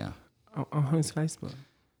Facebook? Yeah. On whose Facebook?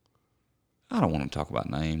 I don't want to talk about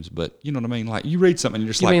names, but you know what I mean? Like, you read something and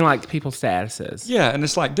you're just You mean like people's statuses? Yeah, and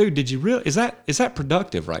it's like, dude, did you really, is that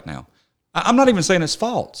productive right now? I'm not even saying it's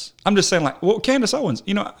false. I'm just saying, like, well, Candace Owens,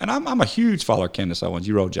 and I'm a huge follower of Candace Owens.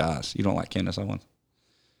 You rolled your eyes. You don't like Candace Owens?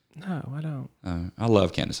 No, I don't. I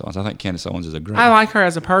love Candace Owens. I think Candace Owens is a great. I like her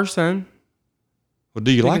as a person. Well,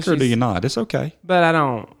 do you like her or do you not? It's okay. But I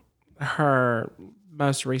don't. Her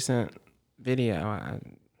most recent video,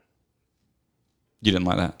 You didn't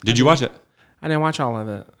like that? Did you watch it? I didn't watch all of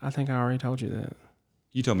it. I think I already told you that.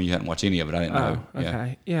 You told me you hadn't watched any of it. I didn't know.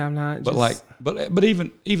 Okay. Yeah, I'm not. But but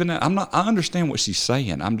even that, I'm not. I understand what she's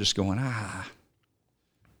saying. I'm just going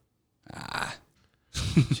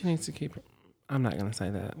She needs to keep. I'm not going to say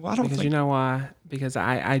that. Well, I don't because think. You know why? Because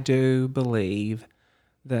I do believe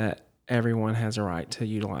that everyone has a right to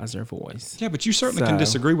utilize their voice. Yeah, but you certainly can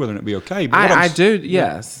disagree with her and it'd be okay. But I do.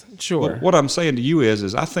 Yes, sure. What I'm saying to you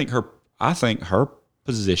is I think her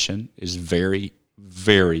position is very,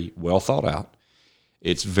 very well thought out.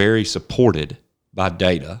 It's very supported by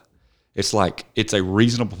data. It's like it's a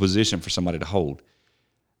reasonable position for somebody to hold.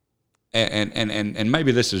 And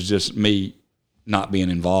maybe this is just me not being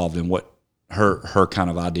involved in what her kind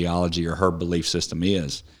of ideology or her belief system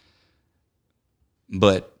is.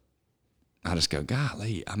 But I just go,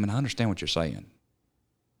 golly, I understand what you're saying.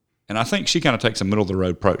 And I think she kind of takes a middle of the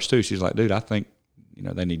road approach too. She's like, dude, I think,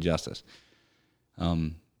 they need justice.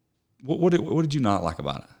 What did you not like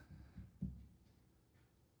about it?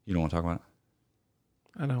 You don't want to talk about it?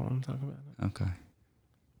 I don't want to talk about it. Okay.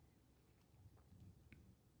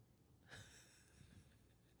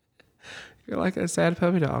 You're like a sad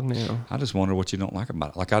puppy dog now. I just wonder what you don't like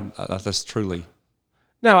about it. Like, I that's truly.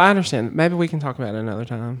 No, I understand. Maybe we can talk about it another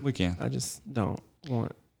time. We can. I just don't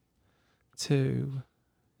want to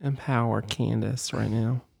empower Candace right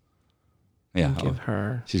now. Yeah. And give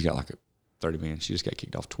her. She's got like 30 million. She just got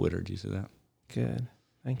kicked off Twitter. Did you see that? Good.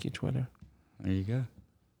 Thank you, Twitter. There you go.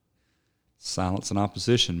 Silence and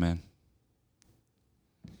opposition, man.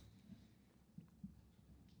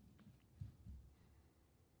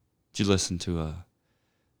 Did you listen to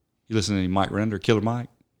any Mike Render, Killer Mike?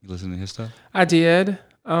 You listen to his stuff? I did.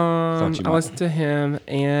 I listened to him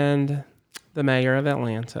and the mayor of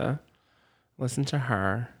Atlanta. Listened to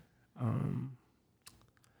her. And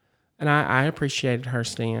I appreciated her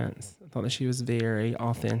stance. I thought that she was very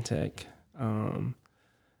authentic. And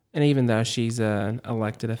even though she's an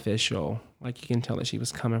elected official, like, you can tell that she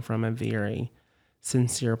was coming from a very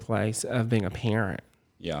sincere place of being a parent.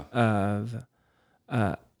 Yeah.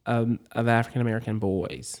 Of African American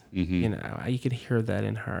boys. Mm-hmm. You could hear that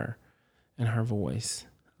in her voice.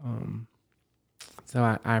 So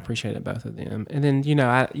I appreciated both of them. And then,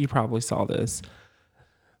 you probably saw this.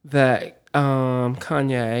 that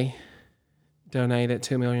Kanye donated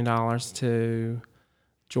 $2 million to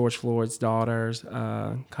George Floyd's daughter's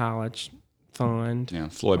college fund. Yeah,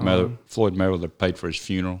 Floyd Mayweather paid for his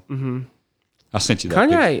funeral. Mm-hmm. I sent you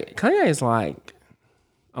that. Kanye is like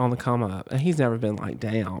on the come up, and he's never been like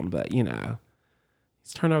down, but you know,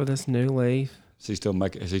 he's turned over this new leaf. Is he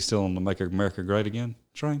still on the Make America Great Again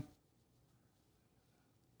train?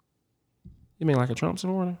 You mean like a Trump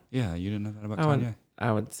supporter? Yeah, you didn't know that about Kanye?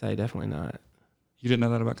 I would say definitely not. You didn't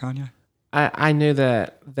know that about Kanye? I knew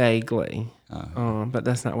that vaguely, but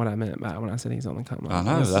that's not what I meant by when I said he's on the come up. I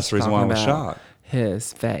know. That's the reason why I was shocked.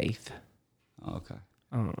 His faith. Oh, okay.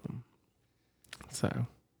 So.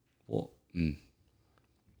 Well,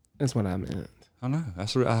 that's what I meant. I know.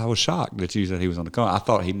 I was shocked that you said he was on the come up. I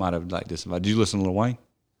thought he might have like this. Did you listen to Lil Wayne?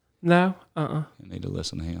 No. You need to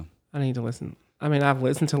listen to him. I need to listen. I mean, I've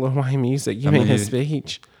listened to Lil Wayne music. You mean his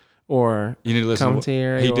speech or you need to listen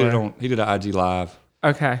commentary? He did an IG live.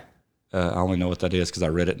 Okay. I only know what that is because I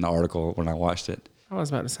read it in the article when I watched it. I was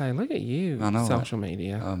about to say, look at you. I know. Social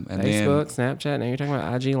media. And Facebook, Snapchat. Now you're talking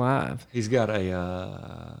about IG Live. He's got a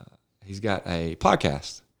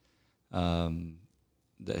podcast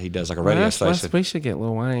that he does like a radio station. We should get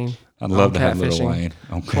Lil Wayne. I'd love to have Lil Wayne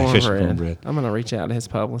on Catfish Cornbread. I'm going to reach out to his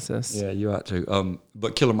publicist. Yeah, you ought to.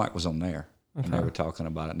 But Killer Mike was on there. Okay. And they were talking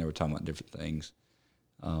about it, and they were talking about different things.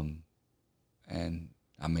 And,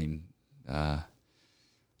 I mean,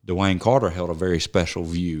 Dwayne Carter held a very special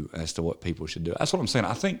view as to what people should do. That's what I'm saying.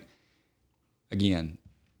 I think, again,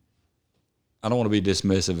 I don't want to be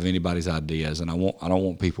dismissive of anybody's ideas, and I don't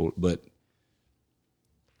want people, but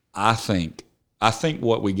I think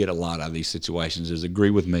what we get a lot out of these situations is agree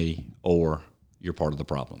with me or you're part of the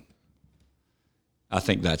problem. I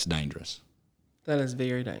think that's dangerous. That is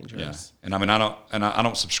very dangerous. Yeah. And I mean, I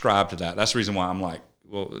don't subscribe to that. That's the reason why I'm like,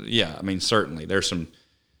 well, yeah, I mean, certainly there's some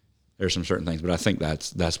certain things, but I think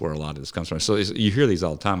that's where a lot of this comes from. So you hear these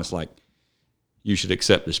all the time. It's like you should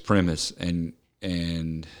accept this premise and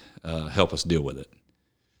help us deal with it.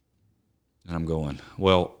 And I'm going,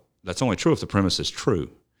 well, that's only true if the premise is true,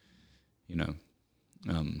 you know.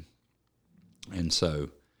 And so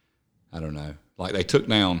I don't know. Like they took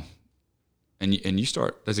down, and you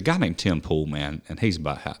start. There's a guy named Tim Pool, man, and he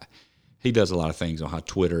does a lot of things on how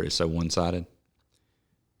Twitter is so one-sided.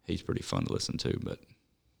 He's pretty fun to listen to, but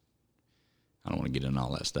I don't want to get into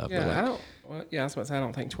all that stuff. Yeah, I was about to say I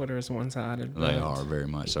don't think Twitter is one-sided. They are very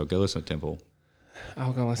much so. Go listen to Tim Pool.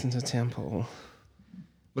 I'll go listen to Tim Pool.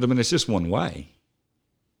 But I mean, it's just one way.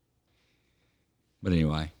 But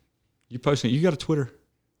anyway, you posting? You got a Twitter?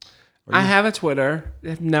 I have a Twitter.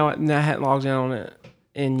 No, I hadn't logged in on it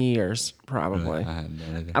in years, probably. I hadn't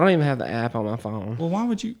done anything. I don't even have the app on my phone. Well, why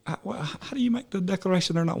would you? How do you make the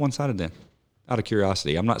declaration they're not one-sided then? Out of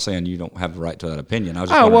curiosity, I'm not saying you don't have the right to that opinion. I was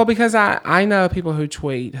just well, because I know people who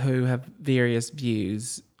tweet who have various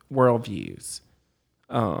views, worldviews.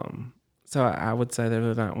 So I would say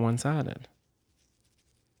they're not one-sided.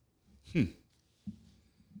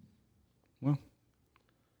 Well,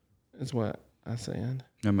 is what I said.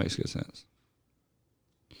 That makes good sense.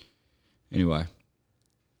 Anyway,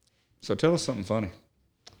 so tell us something funny.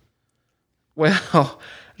 Well,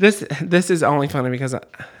 this is only funny because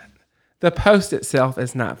the post itself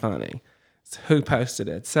is not funny. It's who posted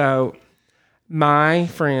it. So my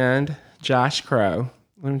friend Josh Crow,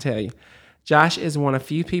 let me tell you, Josh is one of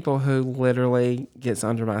few people who literally gets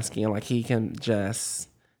under my skin. Like he can just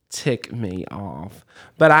tick me off,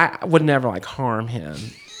 but I would never like harm him.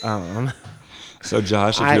 So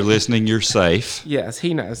Josh, if you're listening, you're safe. Yes,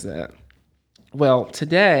 he knows that. Well,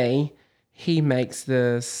 today he went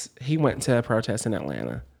to a protest in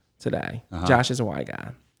Atlanta today. Uh-huh. Josh is a white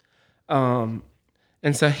guy.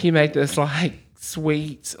 And so he made this like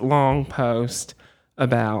sweet long post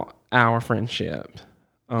about our friendship.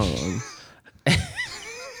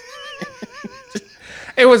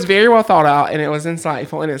 It was very well thought out and it was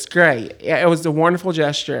insightful and it's great. It was a wonderful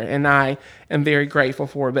gesture and I am very grateful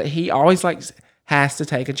for it. But he always has to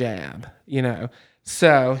take a jab, you know.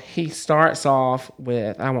 So he starts off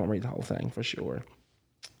with, I won't read the whole thing for sure.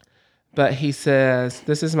 But he says,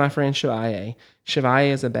 "This is my friend Shivaya.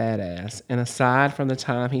 Shivaya is a badass. And aside from the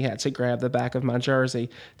time he had to grab the back of my jersey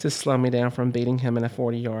to slow me down from beating him in a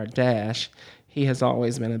 40-yard dash, he has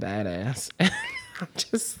always been a badass." And I'm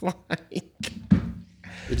just like...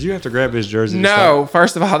 Did you have to grab his jersey? No,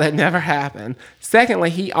 first of all, that never happened. Secondly,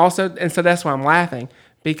 he also, and so that's why I'm laughing,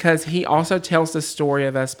 because he also tells the story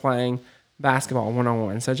of us playing basketball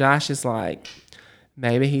one-on-one. So Josh is like...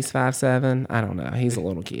 Maybe he's 5'7". I don't know. He's a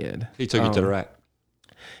little kid. He took you to the rack.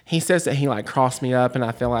 He says that he like crossed me up and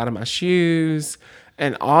I fell out of my shoes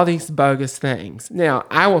and all these bogus things. Now,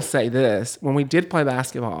 I will say this. When we did play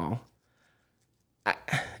basketball,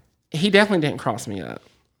 he definitely didn't cross me up.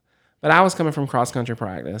 But I was coming from cross-country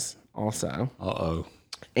practice also. Uh-oh.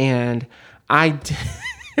 And I did.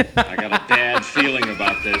 I got a bad feeling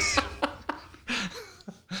about this.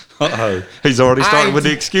 Uh-oh. He's already started with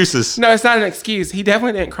the excuses. No, it's not an excuse. He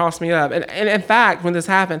definitely didn't cross me up. And in fact, when this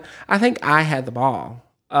happened, I think I had the ball.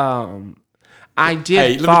 I did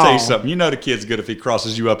Hey, let fall. me tell you something. You know the kid's good if he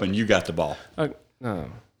crosses you up and you got the ball. No,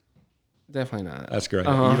 definitely not. That's great.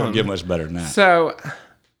 You don't get much better than that. So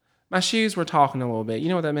my shoes were talking a little bit. You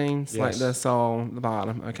know what that means? Yes. Like the sole, the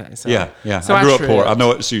bottom. Okay. So Yeah. So I grew up poor. tripped. I know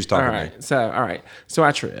what shoes talking All right. So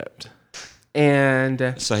I tripped,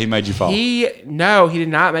 and So he made you fall. he did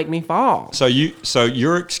not make me fall. So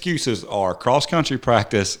your excuses are cross country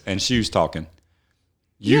practice and shoes talking.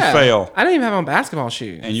 You fail, I didn't even have on basketball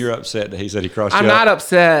shoes. and you're upset that he said he crossed I'm you not up.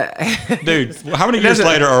 upset. Dude, how many It years doesn't-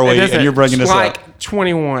 later are it we, doesn't- and you're bringing this like up?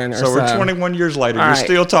 21 or so. So we're 21 years later. All You're right.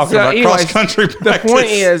 still talking So about anyways, cross country practice. The point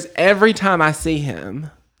is, every time I see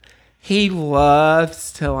him, he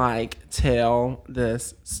loves to like tell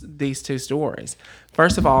these two stories.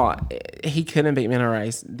 First of all, he couldn't beat me in a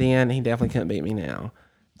race. Then he definitely couldn't beat me now.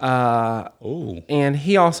 And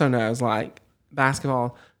he also knows like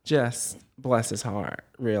basketball just bless his heart,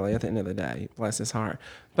 really, at the end of the day. Bless his heart.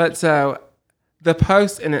 But so the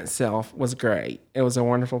post in itself was great. It was a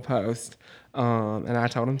wonderful post. And I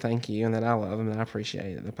told him thank you and that I love him and I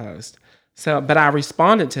appreciated the post. So, but I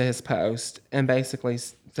responded to his post and basically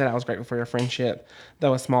said I was grateful for your friendship,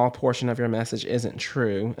 though a small portion of your message isn't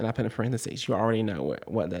true. And I put in parentheses, you already know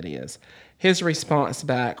what that is. His response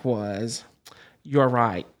back was, you're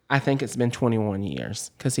right. I think it's been 21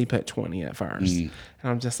 years because he put 20 at first. And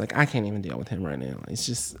I'm just like, I can't even deal with him right now. It's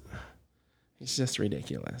just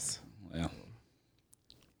ridiculous. Yeah.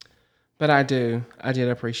 But I did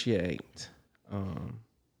appreciate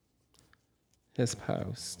his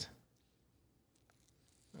post.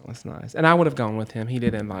 That was nice. And I would have gone with him. He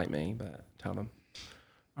did invite me, but told him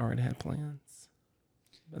I already had plans.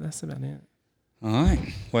 But that's about it. All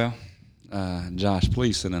right. Well, Josh,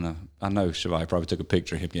 please send in I know Shavai probably took a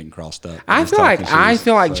picture of him getting crossed up. I feel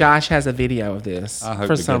like Josh has a video of this I hope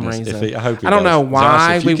for to some goodness. reason. I hope he I don't does. know why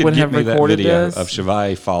Josh, if you we could would get have me that recorded video this. of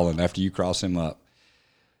Shavai falling after you cross him up.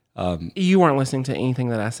 You weren't listening to anything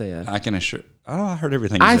that I said. I can assure. Oh, I heard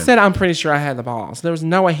everything. You I said. said I'm pretty sure I had the ball. So there was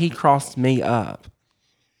no way he crossed me up.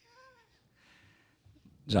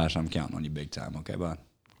 Josh, I'm counting on you big time. Okay, bud.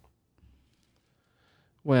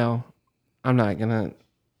 Well, I'm not gonna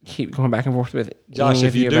keep going back and forth with Josh, any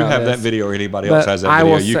if of you do about have that this. video or anybody But else has that I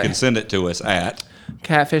video, will you say- can send it to us at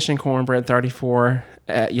Catfish and cornbread 34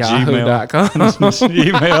 at yahoo.com.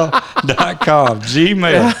 gmail.com.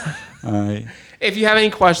 Gmail. All right. If you have any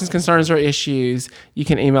questions, concerns, or issues, you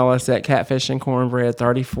can email us at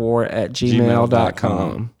catfishandcornbread34 at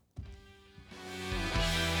gmail.com.